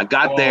 Bingo. Yeah.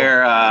 Got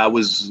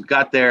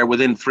there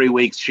within 3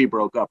 weeks. She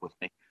broke up with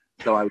me.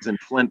 So I was in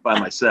Flint by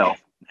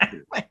myself.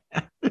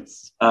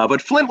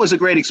 But Flint was a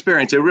great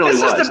experience. It really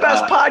was. This is the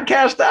best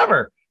podcast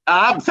ever.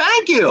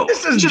 Thank you.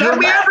 This is should have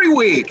me every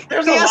week.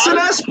 There's the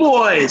S&S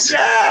boys.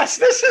 Yes,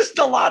 this is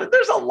a lot.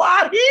 There's a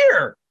lot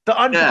here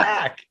to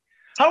unpack. Yeah.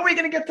 How are we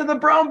going to get to the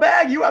brown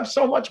bag? You have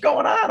so much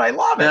going on. I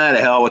love it.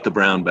 The hell with the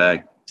brown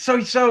bag.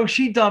 So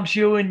she dumps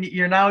you, and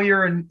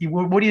you're in.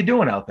 What are you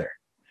doing out there?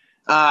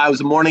 I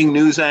was a morning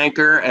news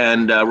anchor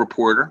and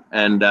reporter,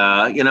 and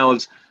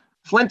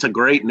Flint's a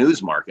great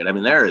news market. I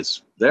mean, there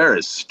is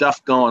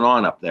stuff going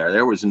on up there.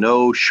 There was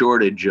no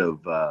shortage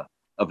of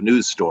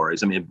news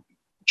stories. I mean,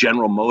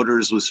 General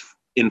Motors was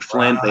in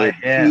Flint. They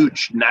had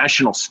huge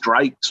national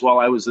strikes while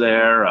I was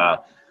there.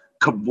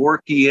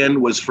 Kevorkian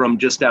was from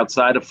just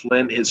outside of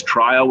Flint. His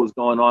trial was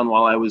going on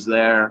while I was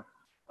there.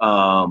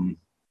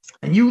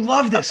 And you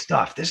love this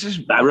stuff. This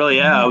is I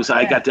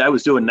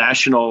was doing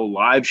national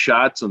live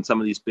shots on some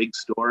of these big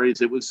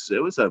stories. It was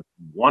a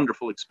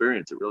wonderful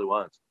experience. It really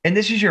was. And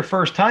this is your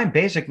first time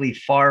basically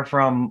far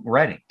from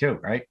Reading too,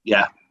 right?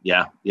 Yeah.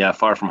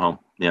 Far from home.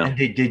 Yeah. And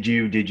did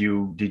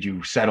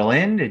you settle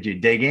in? Did you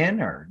dig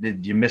in, or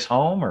did you miss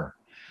home, or?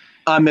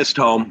 I missed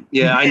home.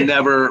 Yeah. I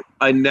never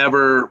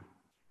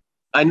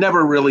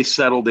really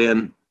settled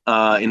in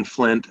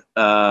Flint.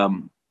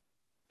 And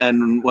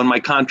when my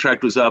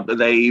contract was up,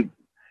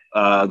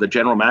 the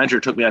general manager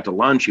took me out to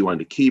lunch. He wanted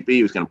to keep me.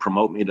 He was going to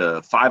promote me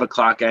to 5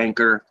 o'clock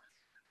anchor.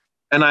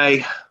 And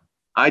I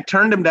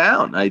turned him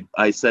down.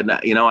 I said,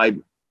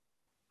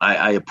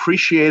 I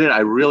appreciate it. I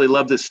really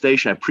love this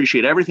station. I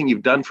appreciate everything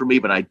you've done for me,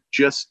 but I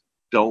just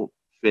don't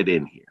fit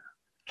in here.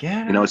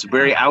 It's a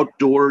very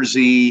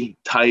outdoorsy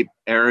type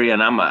area.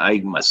 And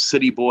I'm a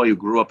city boy who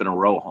grew up in a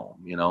row home,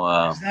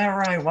 Is that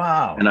right?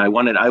 Wow. And I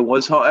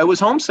was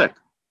homesick.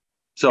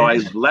 So I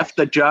left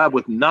the job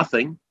with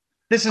nothing.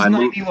 This is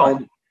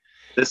 91.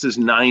 This is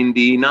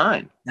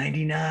 99.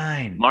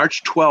 99.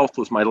 March 12th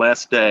was my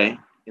last day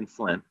in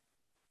Flint.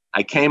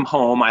 I came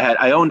home.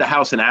 I owned a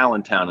house in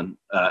Allentown, and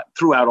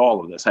throughout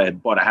all of this, I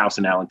had bought a house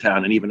in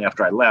Allentown. And even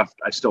after I left,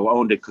 I still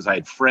owned it because I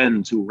had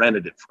friends who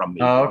rented it from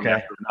me one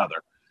after another.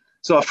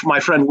 So if my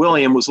friend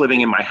William was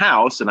living in my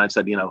house, and I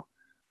said,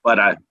 but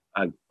I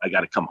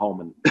got to come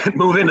home and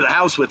move into the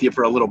house with you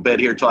for a little bit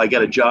here till I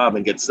get a job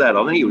and get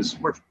settled. And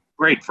we're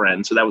great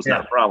friends, so that was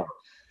not a problem.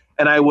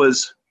 And I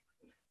was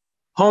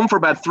home for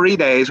about 3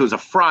 days. It was a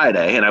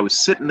Friday, and I was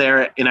sitting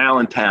there in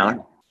Allentown,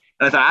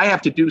 and I thought, I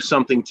have to do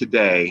something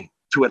today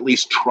to at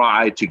least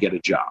try to get a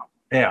job.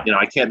 Yeah.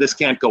 This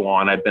can't go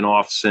on. I've been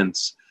off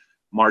since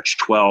March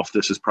 12th.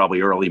 This is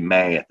probably early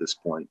May at this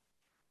point.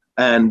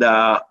 And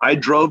I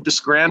drove to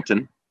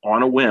Scranton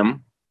on a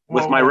whim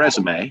with my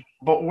resume.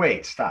 But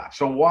wait, stop.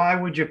 So why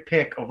would you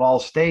pick, of all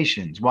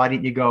stations? Why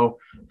didn't you go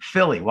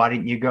Philly? Why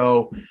didn't you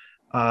go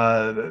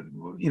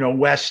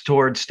west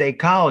towards State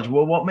College?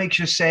 Well, what makes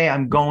you say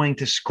I'm going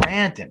to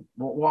Scranton?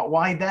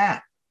 Why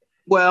that?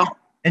 Well,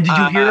 And did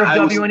you hear of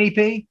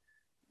WNEP?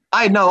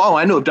 I know. Oh,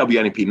 I know of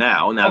WNEP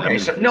now. Okay,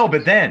 so no,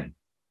 but then.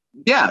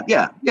 Yeah.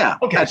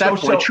 Okay, at that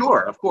point,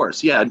 sure, of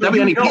course. Yeah, so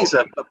WNEP is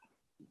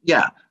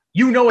yeah.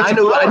 You know, I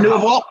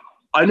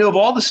knew of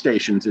all the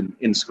stations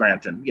in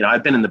Scranton. You know,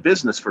 I've been in the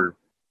business for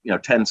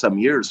 10 some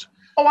years.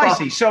 Oh, I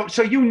see.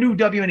 So you knew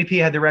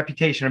WNEP had the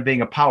reputation of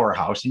being a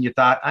powerhouse, and you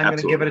thought, I'm going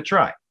to give it a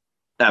try.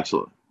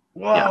 Absolutely.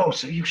 Whoa! Yeah.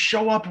 So you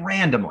show up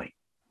randomly.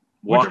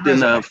 Walked in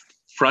the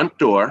front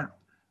door.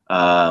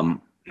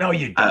 No,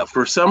 you don't.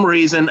 For some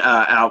reason,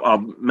 I'll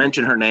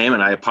mention her name,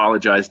 and I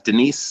apologize.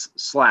 Denise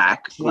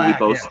Slack, who we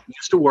both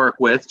used to work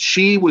with.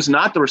 She was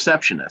not the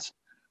receptionist,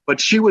 but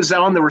she was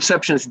on the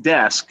receptionist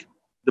desk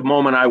the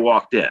moment I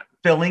walked in.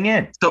 Filling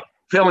in.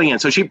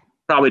 So she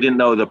probably didn't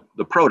know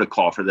the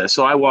protocol for this.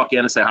 So I walk in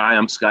and say, "Hi,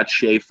 I'm Scott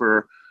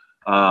Schaffer.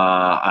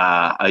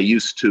 I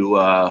used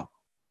to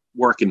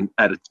work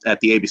at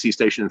the ABC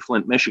station in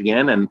Flint,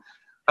 Michigan, and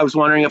I was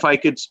wondering if I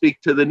could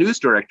speak to the news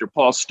director,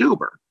 Paul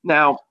Stuber."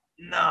 Now,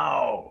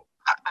 no.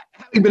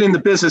 Having been in the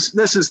business,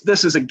 this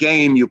is a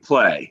game you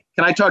play.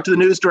 Can I talk to the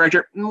news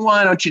director?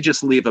 Why don't you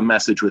just leave a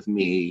message with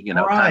me,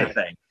 kind of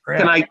thing.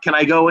 Right. Can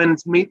I go in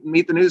and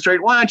meet the news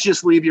director? Why don't you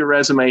just leave your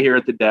resume here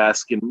at the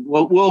desk and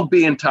we'll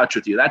be in touch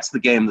with you. That's the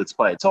game that's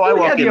played. So I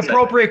walk in. The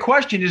appropriate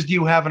question is, do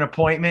you have an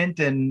appointment?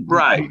 And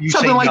right,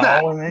 something like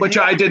that, which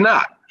I did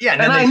not. Yeah,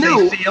 and I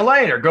knew. See you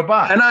later.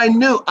 Goodbye. And I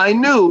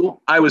knew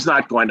I was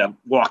not going to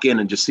walk in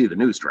and just see the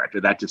news director.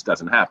 That just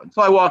doesn't happen.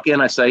 So I walk in.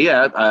 I say,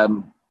 "Yeah,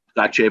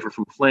 Scott Schaffer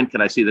from Flint.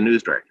 Can I see the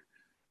news director?"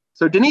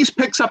 So Denise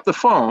picks up the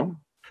phone,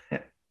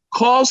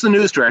 calls the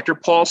news director,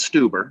 Paul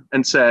Stuber,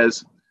 and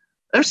says,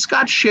 "There's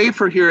Scott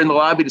Schaffer here in the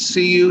lobby to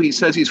see you. He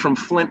says he's from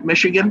Flint,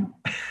 Michigan."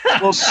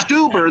 Well,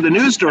 Stuber, the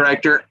news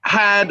director,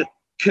 had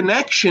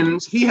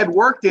connections. He had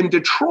worked in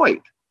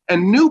Detroit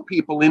and knew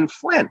people in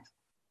Flint.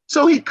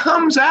 So he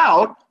comes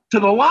out to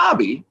the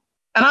lobby,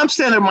 and I'm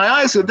standing there, my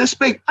eyes are this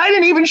big. I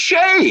didn't even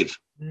shave.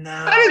 No.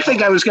 I didn't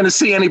think I was going to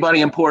see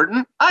anybody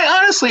important. I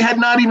honestly had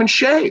not even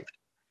shaved.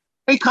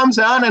 He comes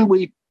out, and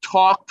we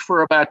talked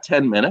for about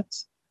 10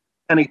 minutes,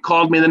 and he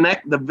called me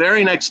the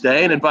very next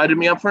day and invited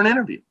me up for an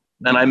interview.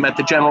 And I met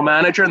the general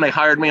manager, and they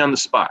hired me on the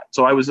spot.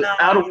 So I was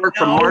out of work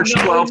from March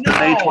 12th to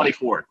May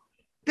 24th.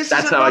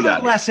 That's how I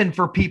got it. Lesson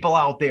for people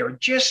out there.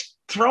 Just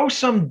throw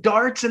some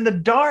darts in the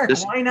dark.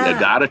 Why not? You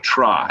got to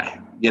try.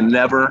 You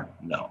never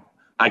know.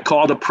 I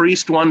called a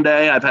priest one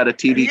day. I've had a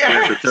TV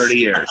career for 30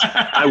 years.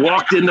 I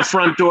walked in the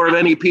front door of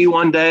NEP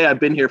one day. I've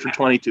been here for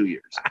 22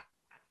 years.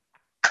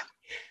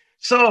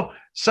 So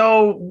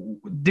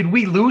did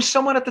we lose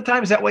someone at the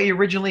time? Is that why you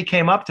originally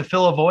came up, to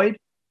fill a void?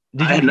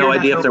 I had no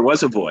idea if there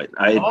was a void.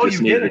 I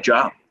just needed a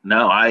job.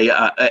 No,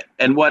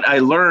 and what I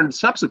learned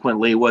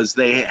subsequently was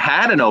they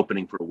had an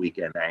opening for a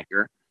weekend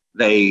anchor.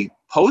 They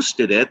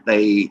posted it.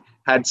 They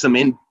had some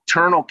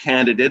internal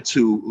candidates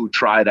who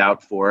tried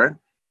out for it.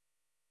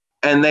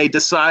 And they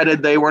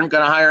decided they weren't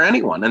going to hire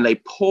anyone, and they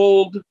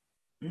pulled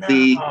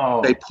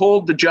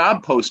the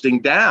job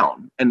posting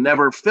down and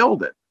never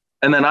filled it.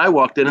 And then I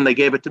walked in, and they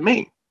gave it to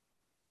me.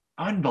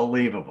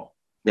 Unbelievable.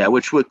 Yeah,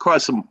 which would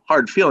cause some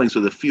hard feelings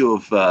with a few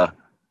of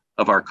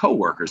our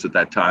coworkers at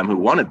that time who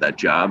wanted that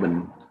job.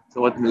 And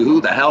so, who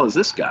the hell is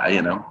this guy?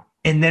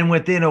 And then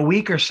within a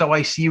week or so,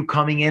 I see you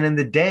coming in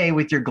the day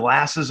with your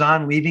glasses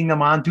on, leaving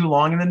them on too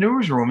long in the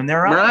newsroom, and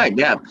they're out. Right,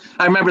 yeah.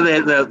 I remember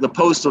the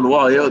post on the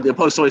wall. The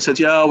post always says,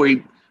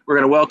 we're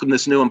going to welcome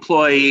this new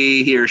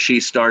employee. He or she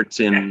starts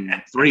in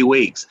 3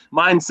 weeks.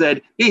 Mine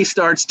said, he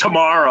starts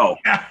tomorrow.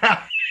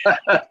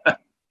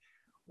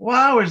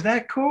 Wow, is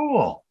that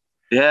cool?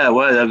 Yeah,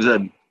 well, that was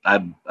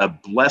a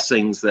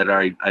blessings that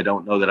I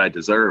don't know that I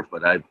deserve,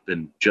 but I've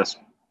been just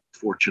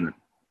fortunate.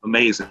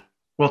 Amazing.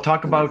 We'll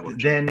talk about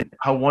then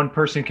how one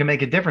person can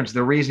make a difference.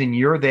 The reason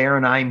you're there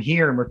and I'm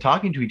here and we're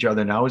talking to each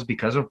other now is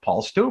because of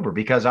Paul Stuber,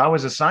 because I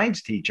was a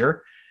science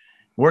teacher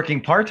working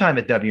part-time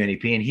at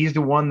WNEP, and he's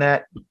the one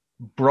that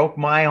broke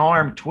my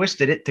arm,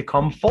 twisted it to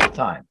come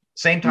full-time.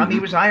 Same time he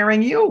was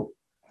hiring you.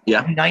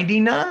 Yeah. In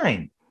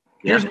 99.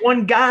 Yeah. There's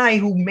one guy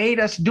who made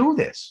us do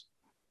this.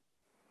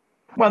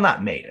 Well,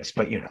 not made us,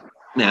 but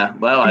Yeah,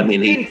 well, I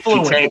mean, he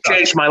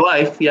changed my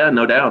life. Yeah,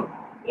 no doubt.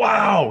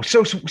 Wow.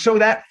 So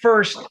that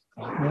first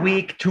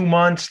week, 2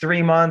 months,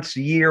 3 months,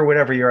 a year,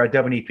 whatever you're at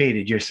WNEP,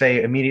 did you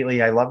say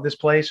immediately, I love this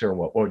place, or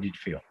what did you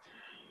feel?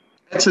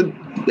 It's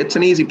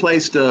an easy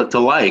place to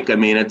like. I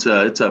mean, it's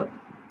a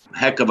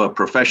heck of a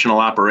professional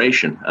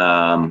operation.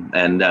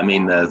 And I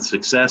mean, the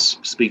success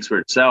speaks for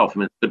itself. I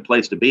mean, it's a good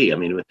place to be. I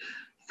mean,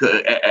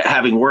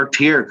 having worked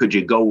here, could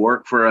you go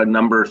work for a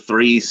number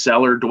 3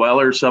 cellar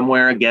dweller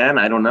somewhere again?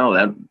 I don't know.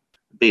 That'd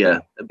be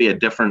a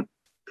different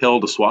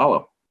pill to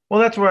swallow. Well,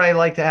 that's what I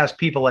like to ask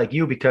people like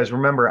you, because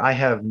remember, I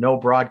have no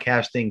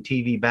broadcasting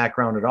TV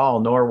background at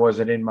all, nor was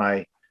it in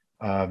my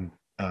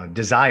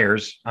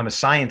desires. I'm a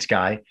science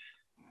guy.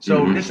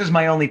 So this is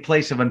my only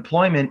place of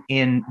employment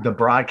in the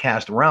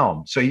broadcast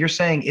realm. So you're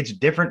saying it's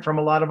different from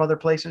a lot of other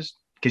places?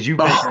 Because you've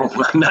been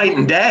night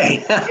and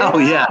day. Oh,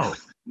 yeah.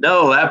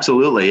 No,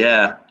 absolutely.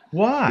 Yeah.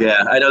 Why?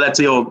 Yeah, I know that's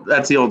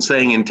the old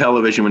saying in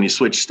television when you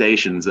switch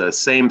stations.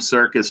 Same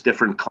circus,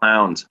 different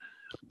clowns.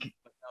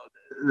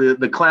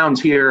 The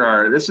clowns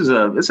here this is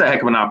a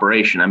heck of an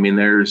operation. I mean,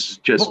 there's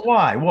just But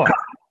why? What?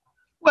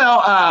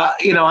 well,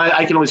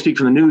 I can only speak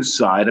from the news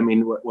side. I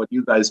mean, what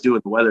you guys do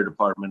at the weather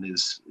department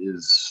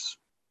is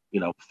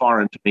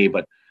foreign to me.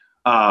 But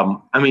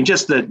I mean,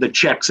 just the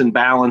checks and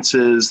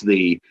balances,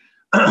 the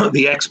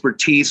the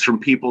expertise from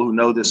people who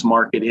know this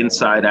market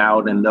inside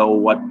out and know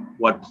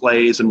what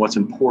plays and what's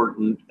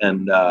important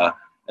and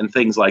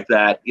things like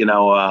that.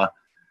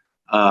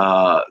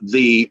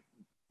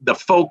 The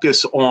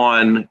focus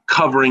on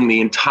covering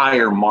the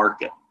entire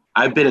market.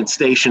 I've been at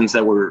stations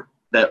that were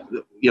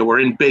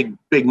in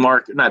big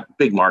market, not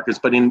big markets,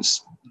 but in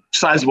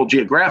sizable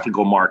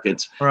geographical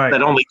markets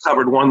that only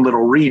covered one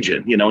little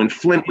region. In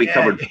Flint, we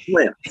covered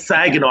Flint.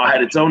 Saginaw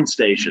had its own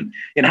station.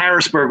 In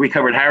Harrisburg, we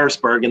covered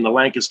Harrisburg, and the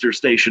Lancaster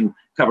station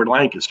covered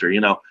Lancaster.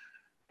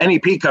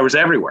 NEP covers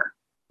everywhere.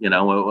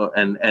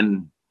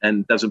 And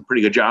does a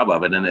pretty good job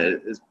of it, and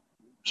it's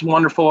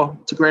wonderful.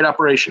 It's a great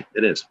operation.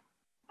 It is.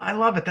 I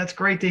love it. That's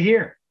great to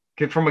hear.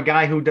 From a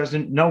guy who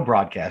doesn't know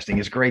broadcasting,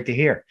 it's great to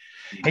hear.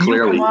 And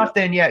Clearly, you come off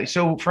then, yeah.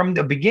 So from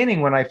the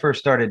beginning, when I first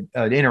started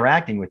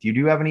interacting with you, do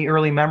you have any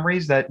early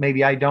memories that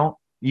maybe I don't?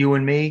 You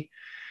and me.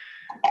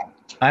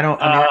 I don't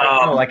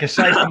know, like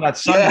aside from that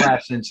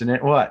sunglass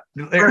incident, what?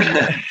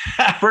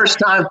 First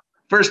time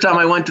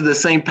I went to the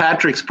St.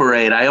 Patrick's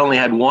Parade, I only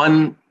had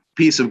one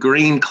piece of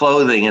green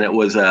clothing, and it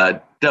was a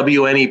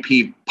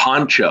WNEP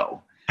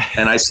poncho.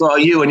 And I saw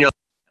you, and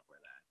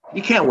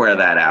you can't wear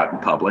that out in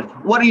public.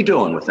 What are you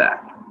doing with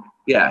that?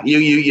 Yeah,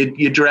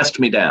 you dressed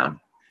me down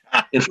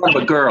in front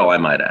of a girl, I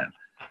might add.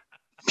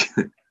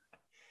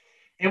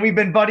 And we've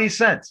been buddies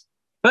since.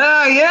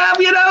 Yeah,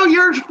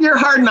 you're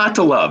hard not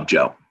to love,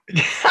 Joe.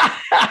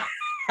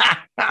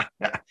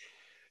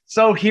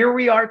 So here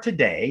we are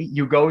today.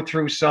 You go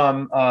through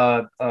some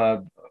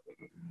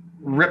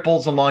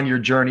ripples along your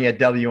journey at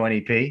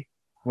WNEP,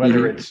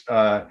 whether it's,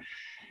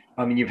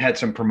 you've had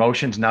some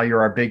promotions. Now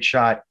you're our big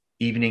shot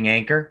evening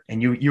anchor,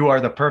 and you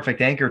are the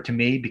perfect anchor to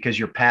me because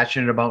you're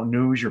passionate about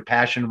news, you're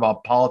passionate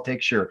about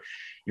politics, you're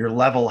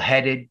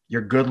level-headed,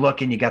 you're good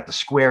looking, you got the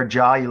square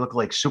jaw, you look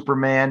like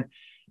Superman.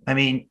 I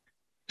mean,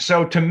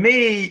 so to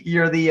me,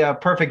 you're the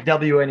perfect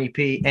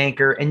WNEP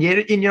anchor, and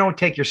you don't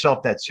take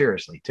yourself that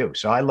seriously too.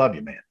 So I love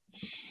you, man.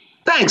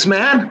 Thanks,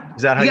 man.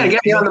 Is that how you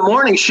get me on the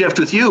morning shift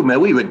with you, man?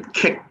 We would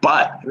kick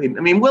butt. I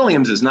mean,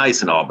 Williams is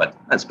nice and all, but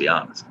let's be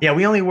honest. Yeah,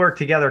 we only worked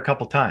together a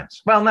couple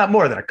times. Well, not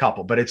more than a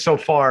couple, but it's so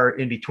far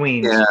in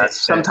between. Yeah,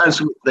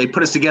 sometimes they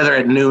put us together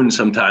at noon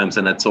sometimes,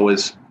 and it's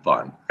always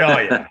fun. Oh,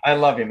 yeah. I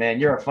love you, man.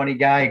 You're a funny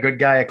guy, a good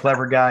guy, a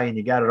clever guy, and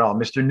you got it all.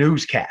 Mr.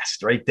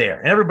 Newscast right there.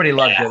 And everybody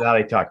loves you that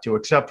I talk to,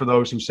 except for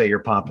those who say you're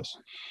pompous.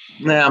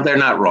 No, they're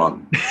not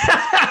wrong.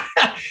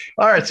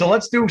 All right, so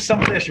let's do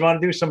some of this. You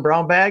want to do some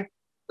brown bag?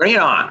 Bring it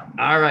on.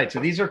 All right. So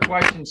these are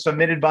questions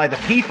submitted by the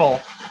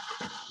people.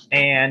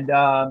 And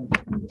I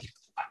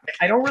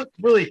don't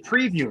really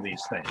preview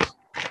these things.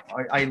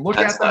 I look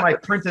at them, I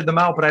printed them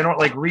out, but I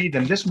don't read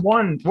them. This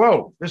one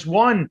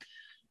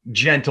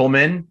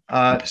gentleman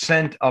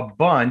sent a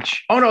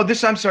bunch. Oh, no,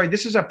 I'm sorry.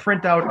 This is a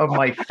printout of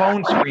my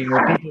phone screen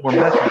where people were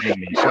messaging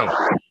me. So,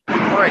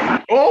 all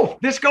right. Oh,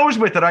 this goes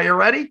with it. Are you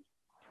ready?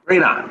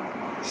 Bring it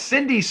on.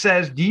 Cindy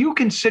says, do you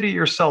consider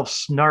yourself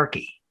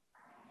snarky?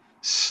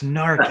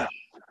 Snarky.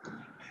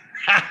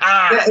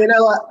 Yeah, you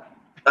know what?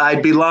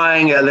 I'd be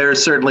lying. There are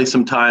certainly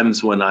some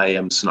times when I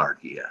am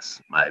snarky.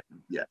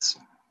 Yes,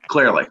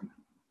 clearly.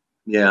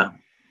 Yeah,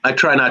 I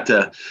try not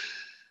to.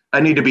 I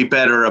need to be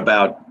better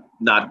about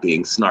not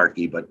being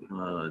snarky. But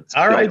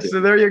all right. So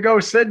there you go,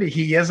 Sidney.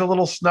 He is a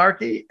little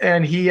snarky,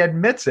 and he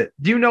admits it.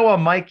 Do you know a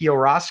Mike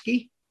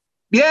Yorosky?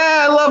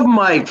 Yeah, I love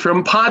Mike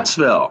from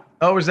Pottsville.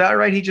 Oh, is that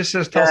right? He just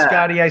says, "Tell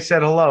Scotty I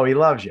said hello." He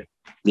loves you.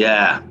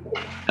 Yeah,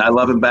 I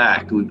love him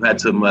back. We've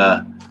had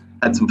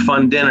some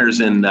fun dinners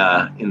in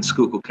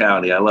Schuylkill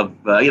County. I love,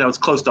 it's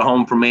close to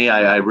home for me.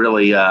 I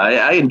really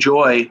I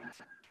enjoy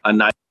a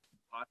night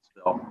in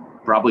Pottsville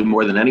probably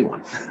more than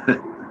anyone.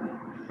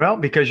 Well,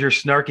 because you're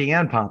snarky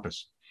and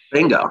pompous.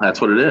 Bingo.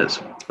 That's what it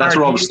is. That's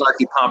where all the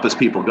snarky, pompous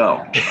people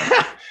go.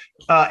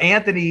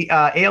 Anthony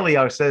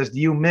Alio says, do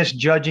you miss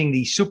judging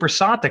the Super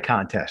Santa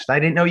contest? I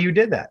didn't know you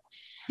did that.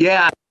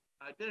 Yeah,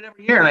 I did it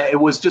every year. And it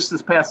was just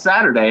this past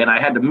Saturday, and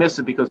I had to miss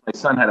it because my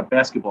son had a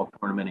basketball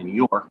tournament in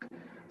New York.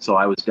 So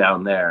I was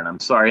down there, and I'm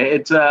sorry.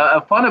 It's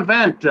a fun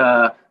event.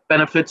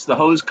 Benefits the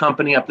hose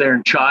company up there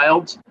in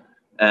Childs.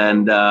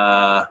 And,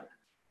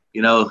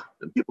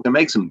 people can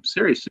make some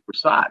serious Super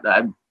Sot.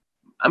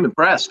 I'm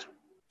impressed.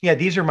 Yeah,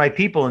 these are my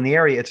people in the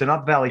area. It's an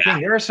Up Valley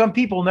thing. There are some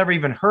people never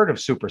even heard of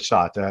Super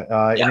Sata,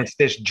 and it's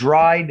this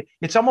dried.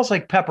 It's almost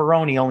like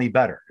pepperoni, only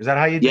better. Is that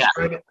how you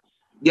describe it?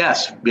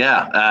 Yes,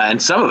 yeah,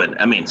 and some of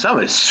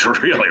it's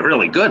really,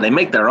 really good. They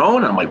make their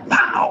own. And I'm like,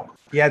 wow.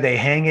 Yeah, they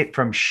hang it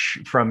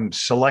from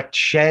select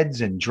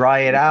sheds and dry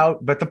it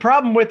out. But the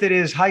problem with it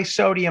is high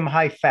sodium,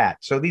 high fat.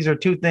 So these are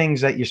two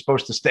things that you're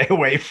supposed to stay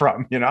away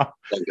from, you know?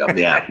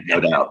 Yeah, no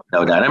doubt.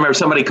 No doubt. I remember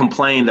somebody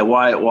complained that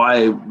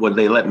why would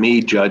they let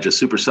me judge a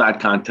superside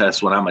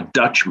contest when I'm a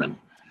Dutchman?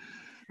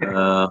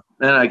 And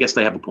I guess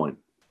they have a point.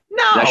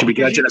 No. I should be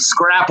judging a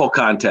Scrapple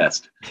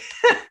contest.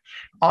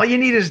 All you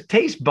need is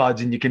taste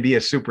buds and you can be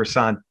a super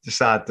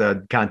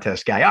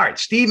contest guy. All right.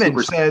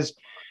 Steven says,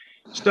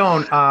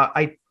 Stone,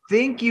 I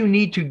think you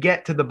need to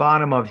get to the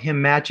bottom of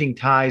him matching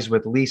ties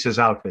with Lisa's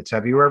outfits.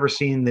 Have you ever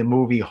seen the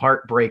movie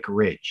Heartbreak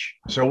Ridge?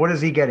 So what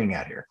is he getting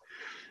at here?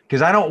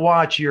 Because I don't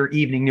watch your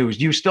evening news.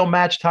 Do you still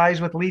match ties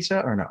with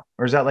Lisa or no?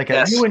 Or is that like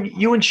yes.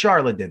 you and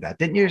Charlotte did that,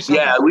 didn't you?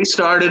 Yeah, we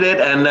started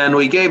it, and then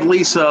we gave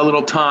Lisa a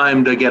little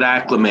time to get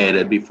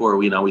acclimated before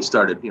we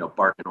started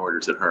barking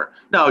orders at her.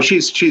 No,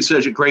 she's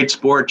such a great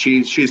sport.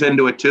 She's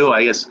into it too.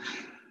 I guess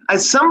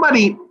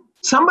somebody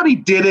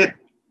did it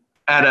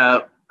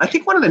at I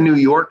think one of the New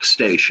York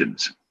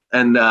stations,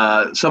 and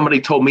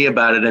somebody told me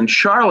about it, and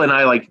Charlotte and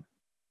I, like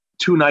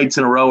 2 nights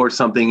in a row or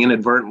something,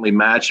 inadvertently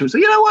matched. And we said,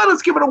 you know what,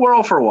 let's give it a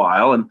whirl for a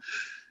while. And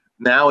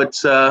now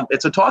it's a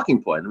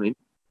talking point. I mean,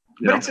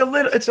 but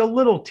it's a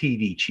little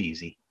TV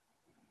cheesy.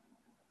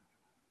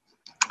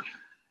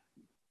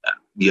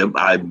 Yeah,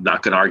 I'm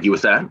not going to argue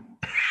with that.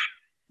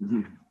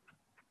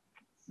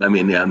 I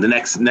mean, yeah, the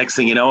next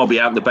thing you know, I'll be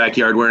out in the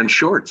backyard wearing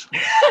shorts.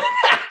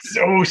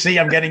 So see,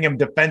 I'm getting him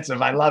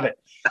defensive. I love it.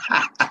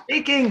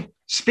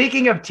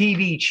 Speaking of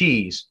TV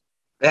cheese.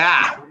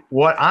 Yeah.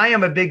 What I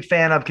am a big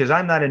fan of, because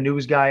I'm not a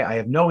news guy, I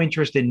have no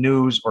interest in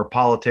news or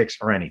politics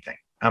or anything.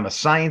 I'm a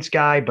science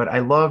guy, but I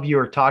love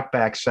your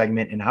talkback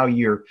segment and how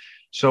you're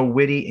so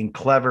witty and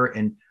clever.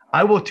 And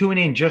I will tune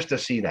in just to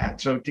see that.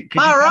 So,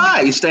 all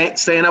right, you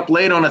staying up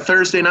late on a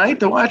Thursday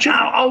night to watch it?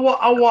 I'll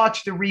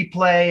watch the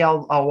replay.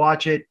 I'll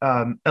watch it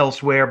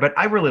elsewhere. But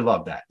I really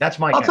love that. That's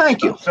my. Oh,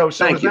 thank you. So is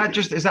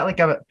that like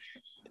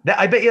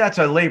I bet you that's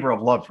a labor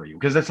of love for you,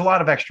 because it's a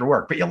lot of extra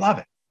work, but you love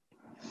it.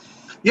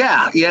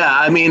 Yeah.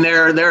 I mean,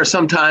 there are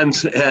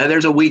sometimes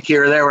there's a week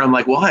here or there where I'm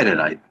like, why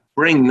did I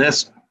bring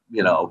this,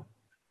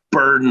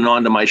 burden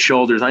onto my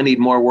shoulders? I need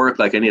more work,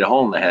 like I need a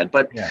hole in the head.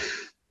 But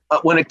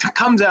when it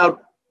comes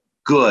out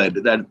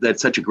good,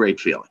 that's such a great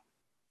feeling.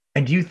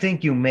 And do you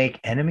think you make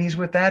enemies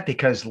with that?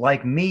 Because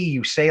like me,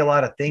 you say a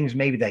lot of things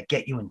maybe that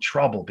get you in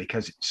trouble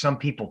because some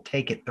people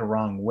take it the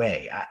wrong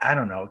way. I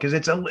don't know, because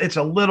it's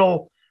a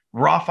little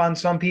rough on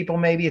some people.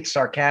 Maybe it's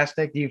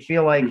sarcastic. Do you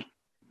feel like?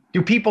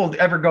 Do people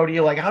ever go to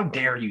you like, how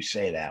dare you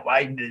say that?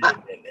 Why?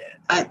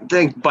 I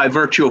think by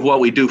virtue of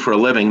what we do for a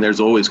living, there's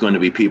always going to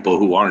be people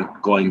who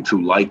aren't going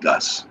to like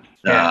us.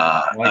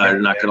 Are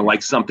not going to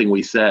like something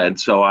we said.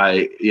 So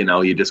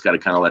you just got to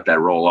kind of let that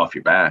roll off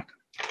your back.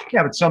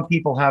 Yeah, but some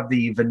people have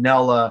the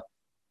vanilla,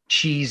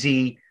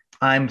 cheesy,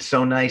 I'm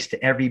so nice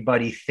to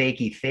everybody,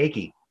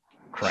 fakey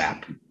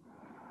crap.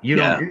 You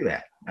don't do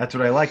that. That's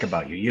what I like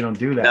about you. You don't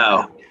do that.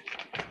 No.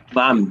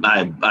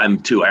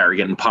 I'm too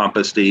arrogant and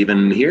pompous to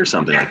even hear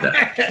something like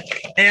that.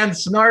 And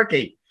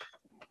snarky.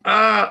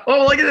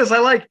 Look at this. I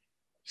like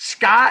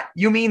Scott.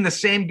 You mean the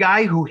same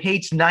guy who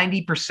hates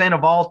 90%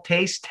 of all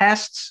taste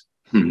tests?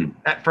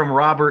 That from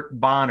Robert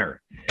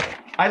Bonner.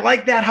 I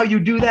like that, how you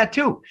do that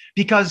too,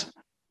 because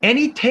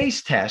any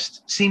taste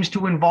test seems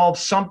to involve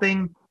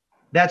something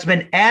that's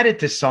been added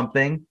to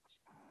something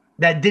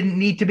that didn't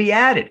need to be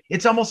added.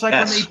 It's almost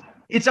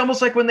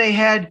like when they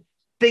had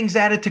things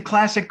added to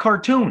classic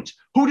cartoons.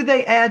 Who did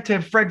they add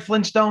to Fred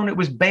Flintstone? It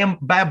was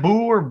Babu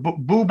or Boo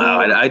Boo. Oh,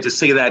 I just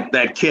see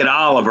that kid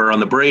Oliver on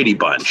the Brady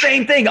Bunch.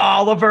 Same thing,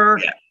 Oliver.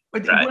 Yeah,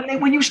 right.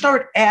 When you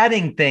start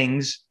adding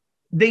things,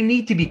 they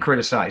need to be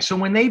criticized. So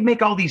when they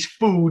make all these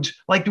foods,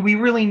 like, do we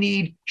really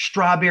need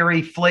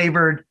strawberry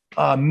flavored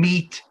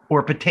meat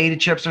or potato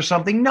chips or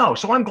something? No.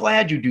 So I'm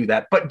glad you do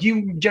that. But do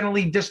you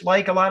generally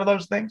dislike a lot of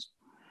those things?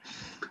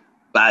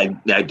 I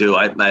do.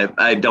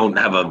 I don't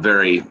have a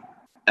very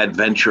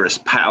adventurous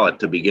palate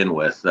to begin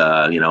with.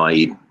 I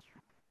eat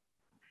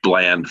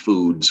bland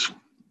foods.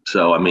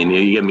 So, I mean,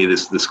 you give me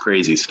this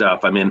crazy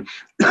stuff. I mean,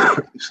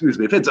 excuse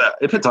me,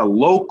 if it's a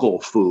local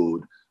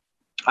food,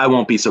 I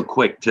won't be so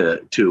quick to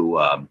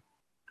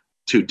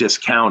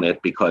discount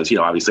it because,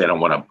 obviously I don't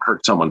want to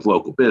hurt someone's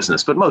local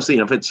business, but mostly,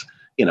 if it's,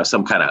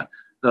 some kind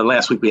of,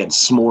 last week we had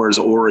s'mores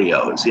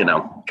Oreos,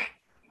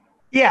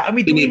 Yeah. I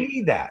mean, do we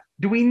need that?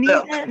 Do we need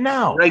that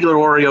now? Regular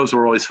Oreos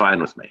are always fine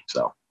with me.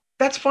 So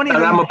that's funny.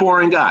 And I'm a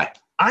boring guy.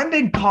 I've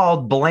been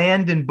called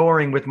bland and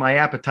boring with my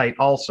appetite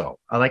also.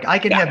 Like I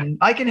can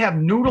have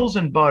noodles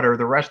and butter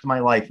the rest of my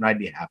life and I'd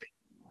be happy.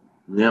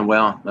 Yeah,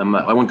 well, I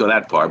wouldn't go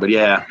that far, but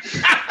yeah.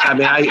 I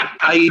mean,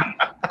 I eat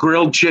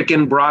grilled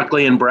chicken,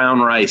 broccoli, and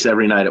brown rice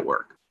every night at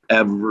work.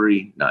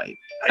 Every night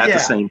at the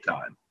same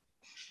time.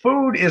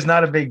 Food is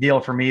not a big deal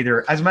for me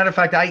either. As a matter of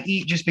fact, I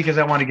eat just because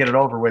I want to get it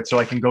over with so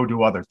I can go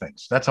do other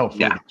things. That's how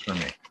food is for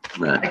me.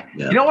 Right.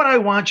 Yeah. You know what I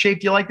want, Shape?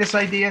 Do you like this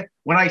idea?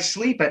 When I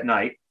sleep at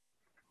night,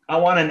 I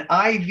want an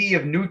IV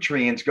of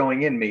nutrients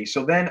going in me.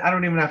 So then I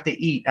don't even have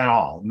to eat at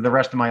all the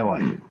rest of my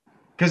life.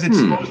 because it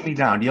slows me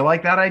down. Do you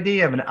like that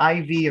idea of an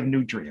IV of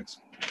nutrients?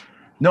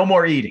 No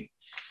more eating.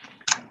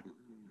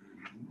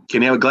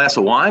 Can you have a glass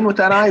of wine with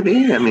that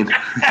IV? I mean,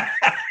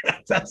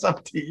 that's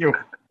up to you.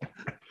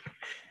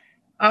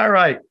 All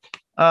right.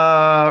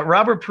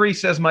 Robert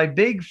Priest says, my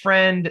big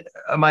friend,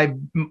 my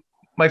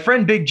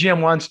friend Big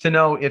Jim wants to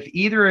know if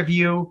either of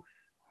you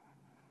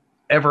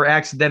ever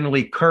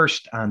accidentally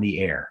cursed on the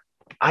air.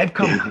 I've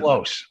come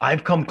close. I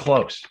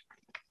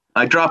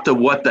dropped a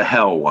what the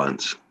hell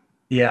once.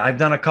 Yeah, I've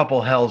done a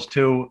couple hells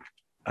too,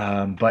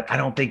 but I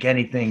don't think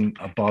anything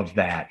above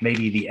that.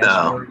 Maybe the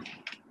S word.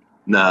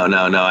 No.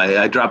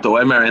 I dropped a. I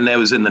remember, and that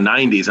was in the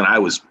 90s, and I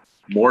was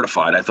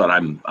mortified. I thought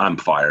I'm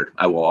fired.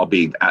 I'll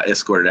be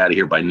escorted out of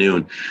here by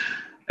noon.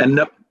 And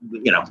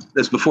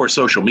this before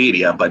social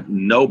media, but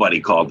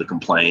nobody called to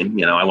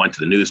complain. I went to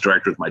the news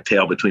director with my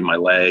tail between my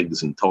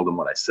legs and told him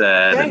what I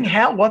said. Dang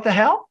hell! What the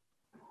hell?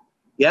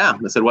 Yeah,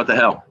 I said, what the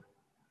hell?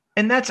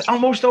 And that's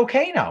almost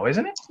okay now,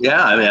 isn't it?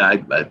 Yeah, I mean,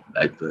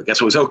 I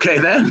guess it was okay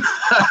then.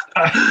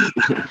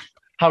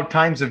 How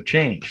times have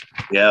changed.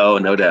 Yeah,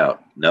 no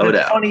doubt.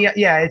 Funny,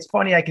 yeah, it's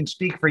funny. I can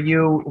speak for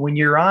you. When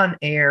you're on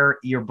air,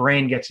 your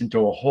brain gets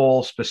into a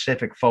whole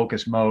specific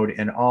focus mode,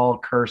 and all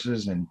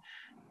curses and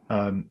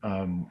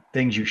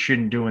things you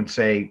shouldn't do and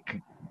say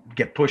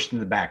get pushed in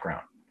the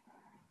background.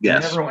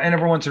 Yes. And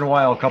every once in a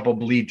while, a couple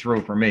bleed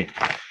through for me.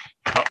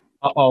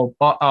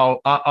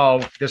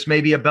 Uh-oh. This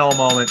may be a bell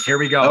moment. Here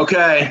we go.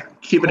 Okay.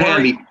 Keep it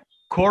handy.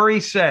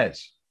 Corey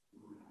says,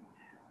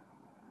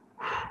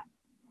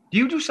 do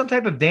you do some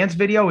type of dance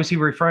video? Is he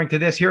referring to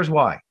this? Here's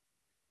why.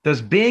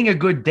 Does being a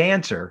good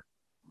dancer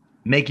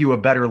make you a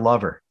better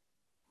lover?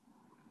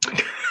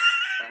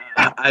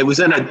 I was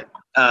in a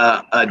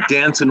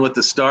Dancing with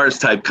the Stars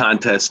type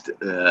contest.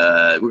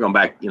 We're going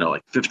back,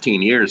 like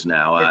 15 years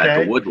now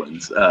at the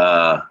Woodlands. And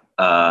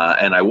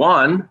I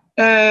won.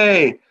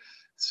 Hey.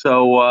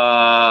 So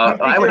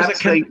I would have to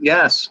say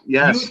yes.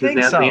 Yes.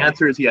 The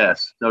answer is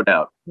yes. No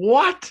doubt.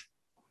 What?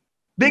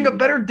 Being a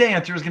better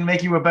dancer is going to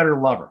make you a better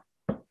lover.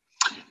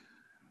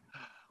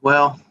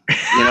 Well,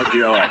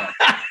 Joe,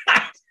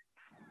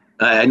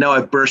 I know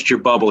I've burst your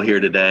bubble here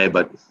today,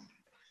 but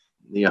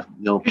you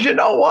know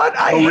what?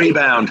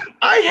 Rebound.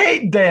 I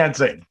hate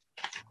dancing.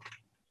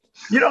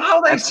 You know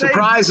how they say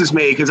surprises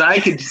me because I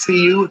could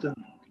see you.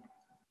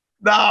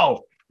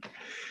 No.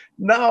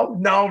 You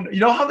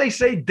know how they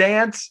say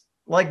dance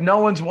like no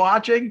one's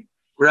watching?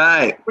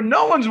 Right. When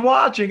no one's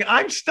watching,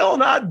 I'm still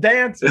not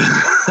dancing.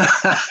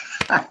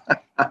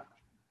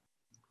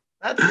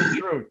 That's the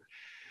truth.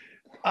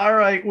 All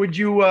right. Would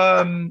you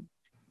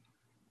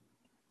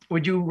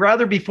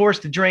rather be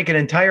forced to drink an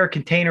entire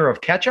container of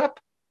ketchup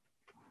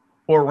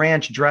or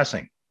ranch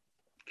dressing?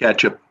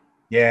 Ketchup.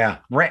 Yeah.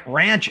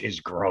 Ranch is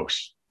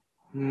gross.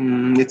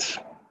 It's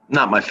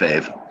not my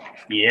fave.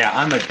 Yeah,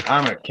 I'm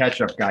a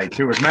ketchup guy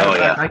too. As a matter of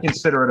fact, I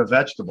consider it a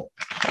vegetable.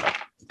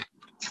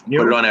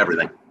 Put it on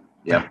everything.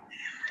 Yeah.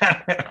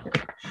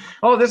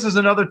 Oh, this is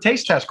another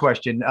taste test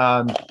question.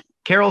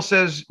 Carol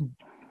says,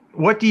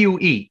 what do you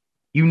eat?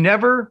 You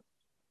never,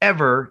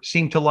 ever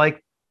seem to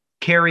like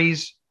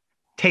Carrie's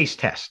taste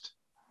test,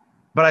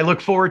 but I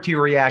look forward to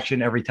your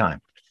reaction every time.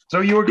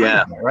 So you agree with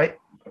that, right?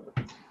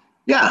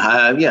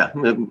 Yeah.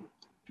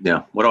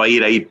 Yeah. What do I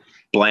eat? I eat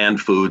bland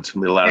foods. A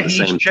lot of the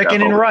same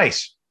chicken and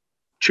rice.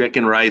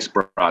 Chicken, rice,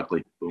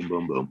 broccoli. Boom,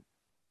 boom, boom.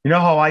 You know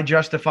how I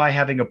justify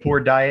having a poor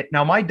diet?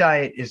 Now, my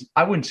diet is,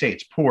 I wouldn't say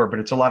it's poor, but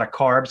it's a lot of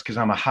carbs because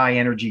I'm a high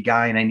energy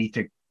guy and I need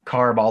to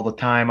carb all the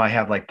time. I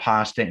have like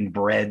pasta and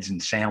breads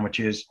and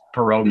sandwiches,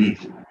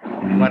 pierogies.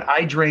 But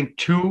I drink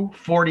 2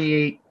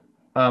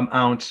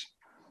 48-ounce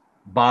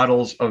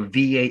bottles of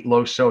V8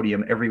 low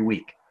sodium every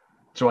week.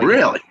 So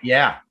really?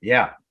 Yeah.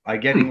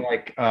 I'm getting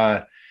like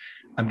 50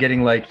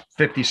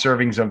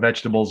 servings of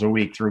vegetables a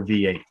week through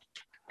V8.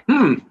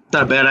 Not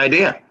a bad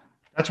idea.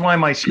 That's why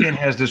my skin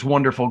has this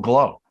wonderful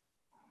glow.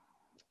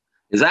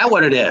 Is that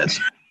what it is?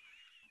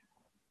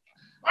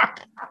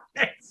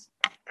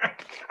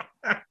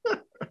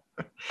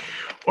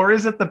 Or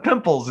is it the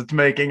pimples it's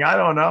making? I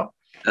don't know.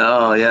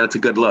 Oh, yeah, that's a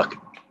good look.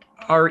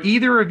 Are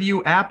either of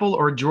you Apple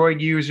or Droid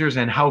users,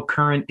 and how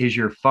current is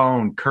your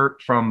phone? Kurt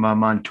from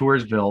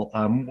Montoursville.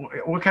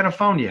 What kind of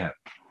phone do you have?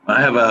 I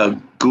have a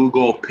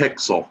Google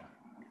Pixel.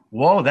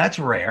 Whoa, that's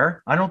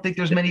rare. I don't think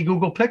there's many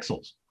Google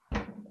Pixels.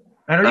 And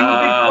are you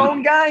a big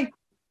phone guy?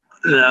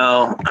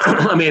 No,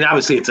 I mean,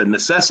 obviously it's a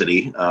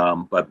necessity,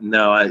 but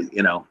no,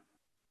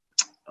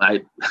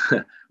 my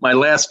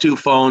last 2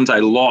 phones I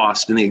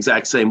lost in the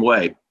exact same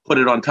way. Put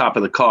it on top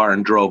of the car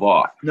and drove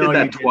off. No, did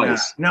that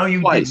twice. No,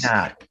 you did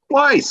not.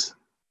 Twice.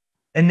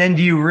 And then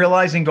do you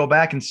realize and go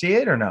back and see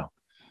it or no?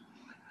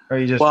 Or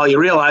you just? Well, you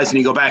realize and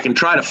you go back and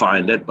try to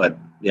find it, but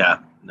yeah,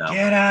 no.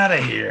 Get out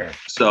of here.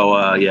 So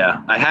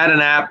I had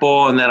an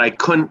Apple and then I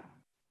couldn't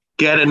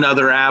get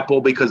another Apple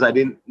because I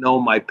didn't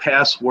know my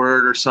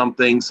password or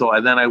something. So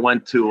I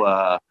went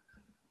to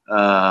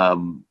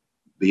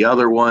the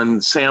other one,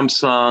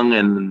 Samsung,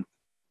 and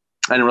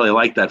I didn't really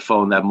like that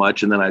phone that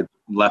much. And then I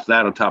left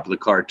that on top of the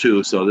car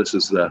too. So this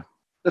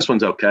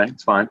one's okay.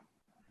 It's fine.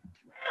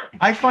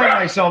 I find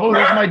myself, oh,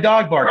 there's my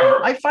dog barking.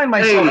 I find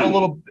myself a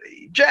little,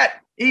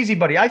 Jet, easy,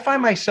 buddy. I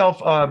find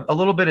myself a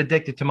little bit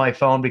addicted to my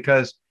phone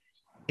because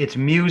it's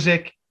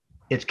music,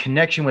 it's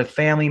connection with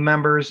family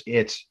members,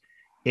 it's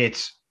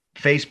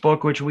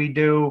Facebook, which we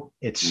do,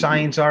 it's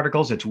science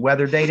articles, it's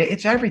weather data,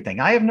 it's everything.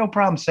 I have no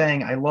problem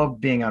saying I love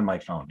being on my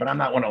phone, but I'm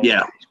not one of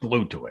those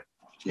glued to it.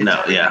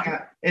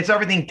 It's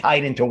everything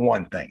tied into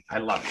one thing. I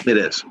love it. It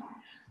is.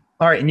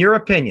 All right. In your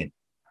opinion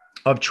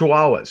of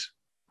Chihuahuas,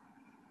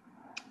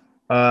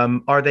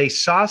 are they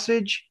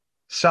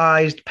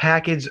sausage-sized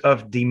packets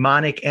of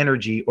demonic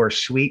energy or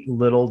sweet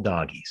little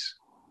doggies?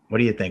 What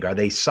do you think? Are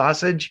they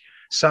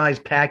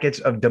sausage-sized packets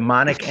of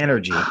demonic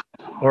energy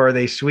or are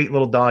they sweet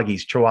little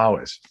doggies,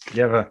 Chihuahuas? Do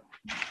you have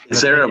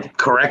Is there a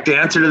correct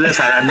answer to this?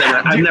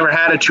 I've never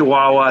had a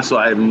Chihuahua, so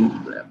I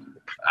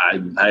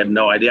have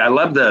no idea. I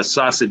love the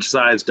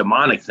sausage-sized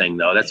demonic thing,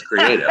 though. That's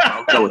creative.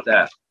 I'll go with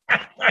that.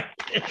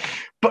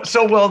 But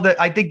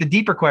I think the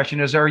deeper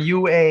question is: are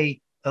you a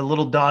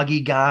little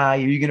doggy guy?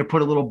 Are you going to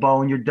put a little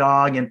bow in your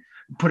dog and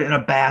put it in a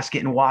basket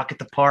and walk at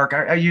the park?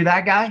 Are you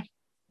that guy?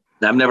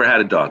 I've never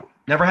had a dog.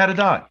 Never had a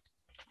dog.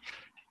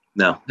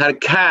 No, I had a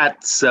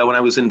cat. So when I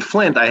was in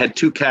Flint, I had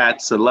 2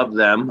 cats. I loved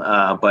them.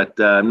 But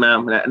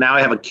no, now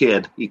I have a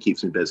kid. He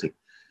keeps me busy.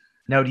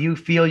 Now, do you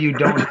feel you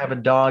don't have a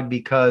dog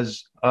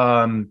because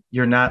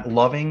you're not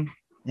loving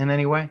in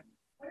any way?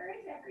 Where is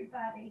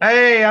everybody?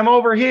 Hey, I'm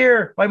over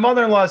here. My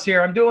mother-in-law's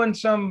here. I'm doing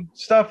some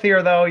stuff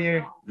here, though.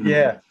 Yeah.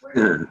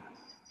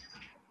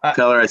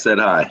 Tell her I said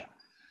hi.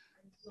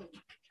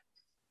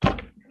 Come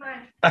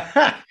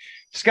on.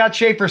 Scott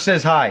Schaffer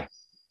says hi.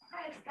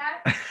 Hi, Scott.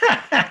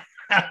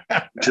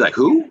 She's like,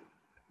 who?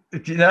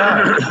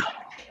 No.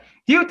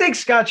 Do you think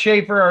Scott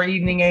Schaffer, our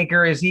evening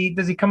anchor, does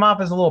he come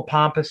off as a little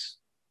pompous?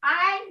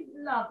 I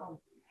love him.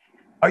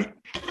 Are you?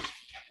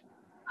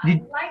 I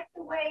love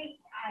the way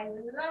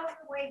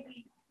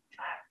we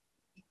talk.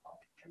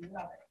 I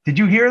love it. Did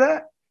you hear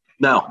that?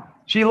 No.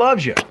 She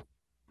loves you.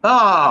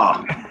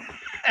 Oh,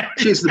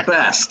 she's the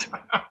best.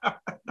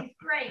 He's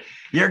great.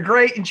 You're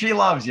great, and she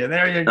loves you.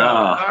 There you go.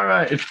 All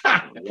right.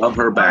 Love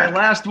her back. All right,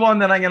 last one,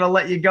 then I'm going to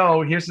let you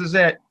go. Here's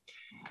it.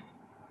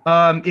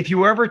 If you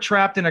were ever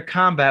trapped in a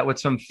combat with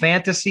some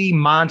fantasy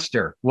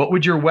monster, what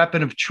would your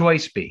weapon of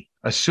choice be,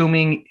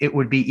 assuming it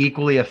would be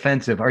equally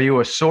offensive? Are you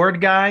a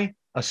sword guy,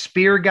 a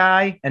spear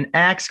guy, an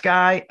axe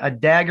guy, a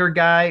dagger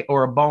guy,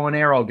 or a bow and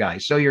arrow guy?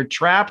 So you're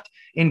trapped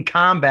in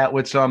combat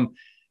with some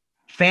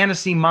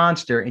fantasy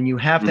monster, and you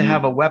have to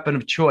have a weapon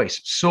of choice: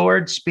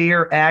 sword,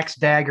 spear, axe,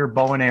 dagger,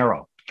 bow and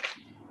arrow.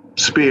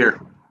 Spear.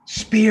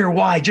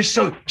 Why? Just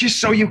so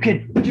you're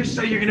going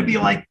to be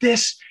like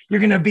this. You're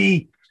going to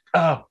be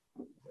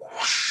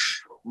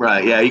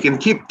right. Yeah, you can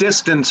keep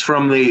distance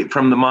from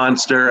the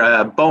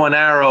monster. Bow and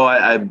arrow,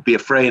 I'd be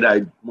afraid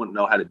I wouldn't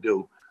know how to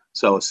do.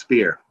 So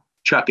spear,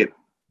 chuck it.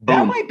 That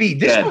Boom. might be.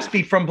 This must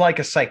be from like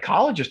a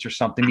psychologist or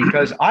something,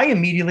 because I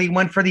immediately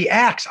went for the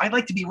axe. I'd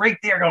like to be right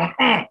there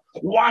going,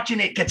 watching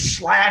it get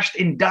slashed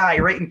and die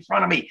right in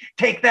front of me.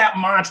 Take that,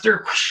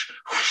 monster.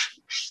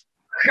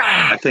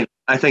 I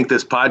think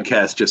this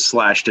podcast just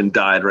slashed and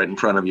died right in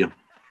front of you.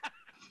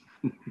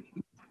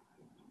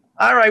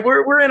 All right,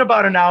 we're in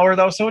about an hour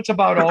though, so it's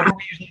about over.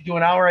 We usually do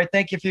an hour. I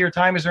thank you for your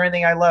time. Is there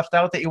anything I left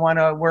out that you want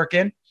to work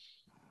in?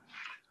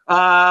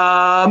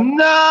 No.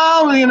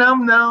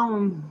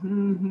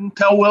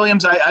 Tell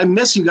Williams I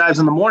miss you guys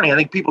in the morning. I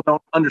think people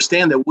don't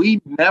understand that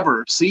we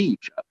never see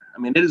each other. I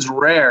mean, it is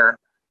rare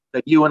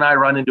that you and I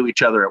run into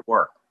each other at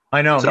work.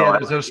 I know. So,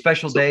 there's those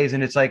special days,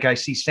 and it's like I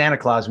see Santa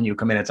Claus when you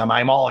come in.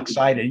 I'm all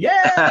excited.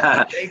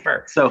 Yeah,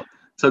 Schaffer.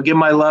 So give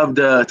my love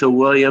to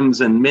Williams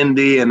and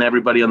Mindy and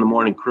everybody on the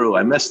morning crew.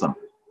 I miss them.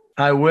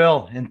 I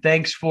will. And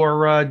thanks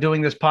for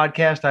doing this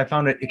podcast. I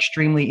found it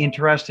extremely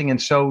interesting,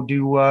 and so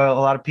do a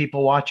lot of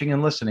people watching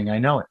and listening. I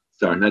know it.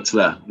 Sorry, that's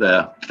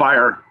the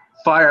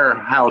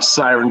firehouse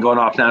siren going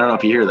off now. I don't know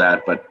if you hear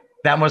that, but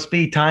that must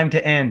be time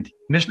to end.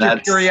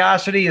 Mr.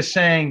 Curiosity is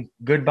saying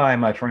goodbye,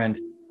 my friend.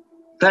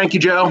 Thank you,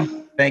 Joe.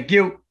 Thank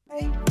you.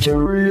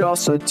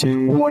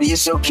 Curiosity. What are you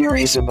so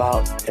curious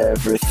about?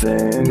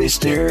 Everything,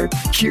 Mr.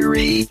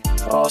 Curiosity.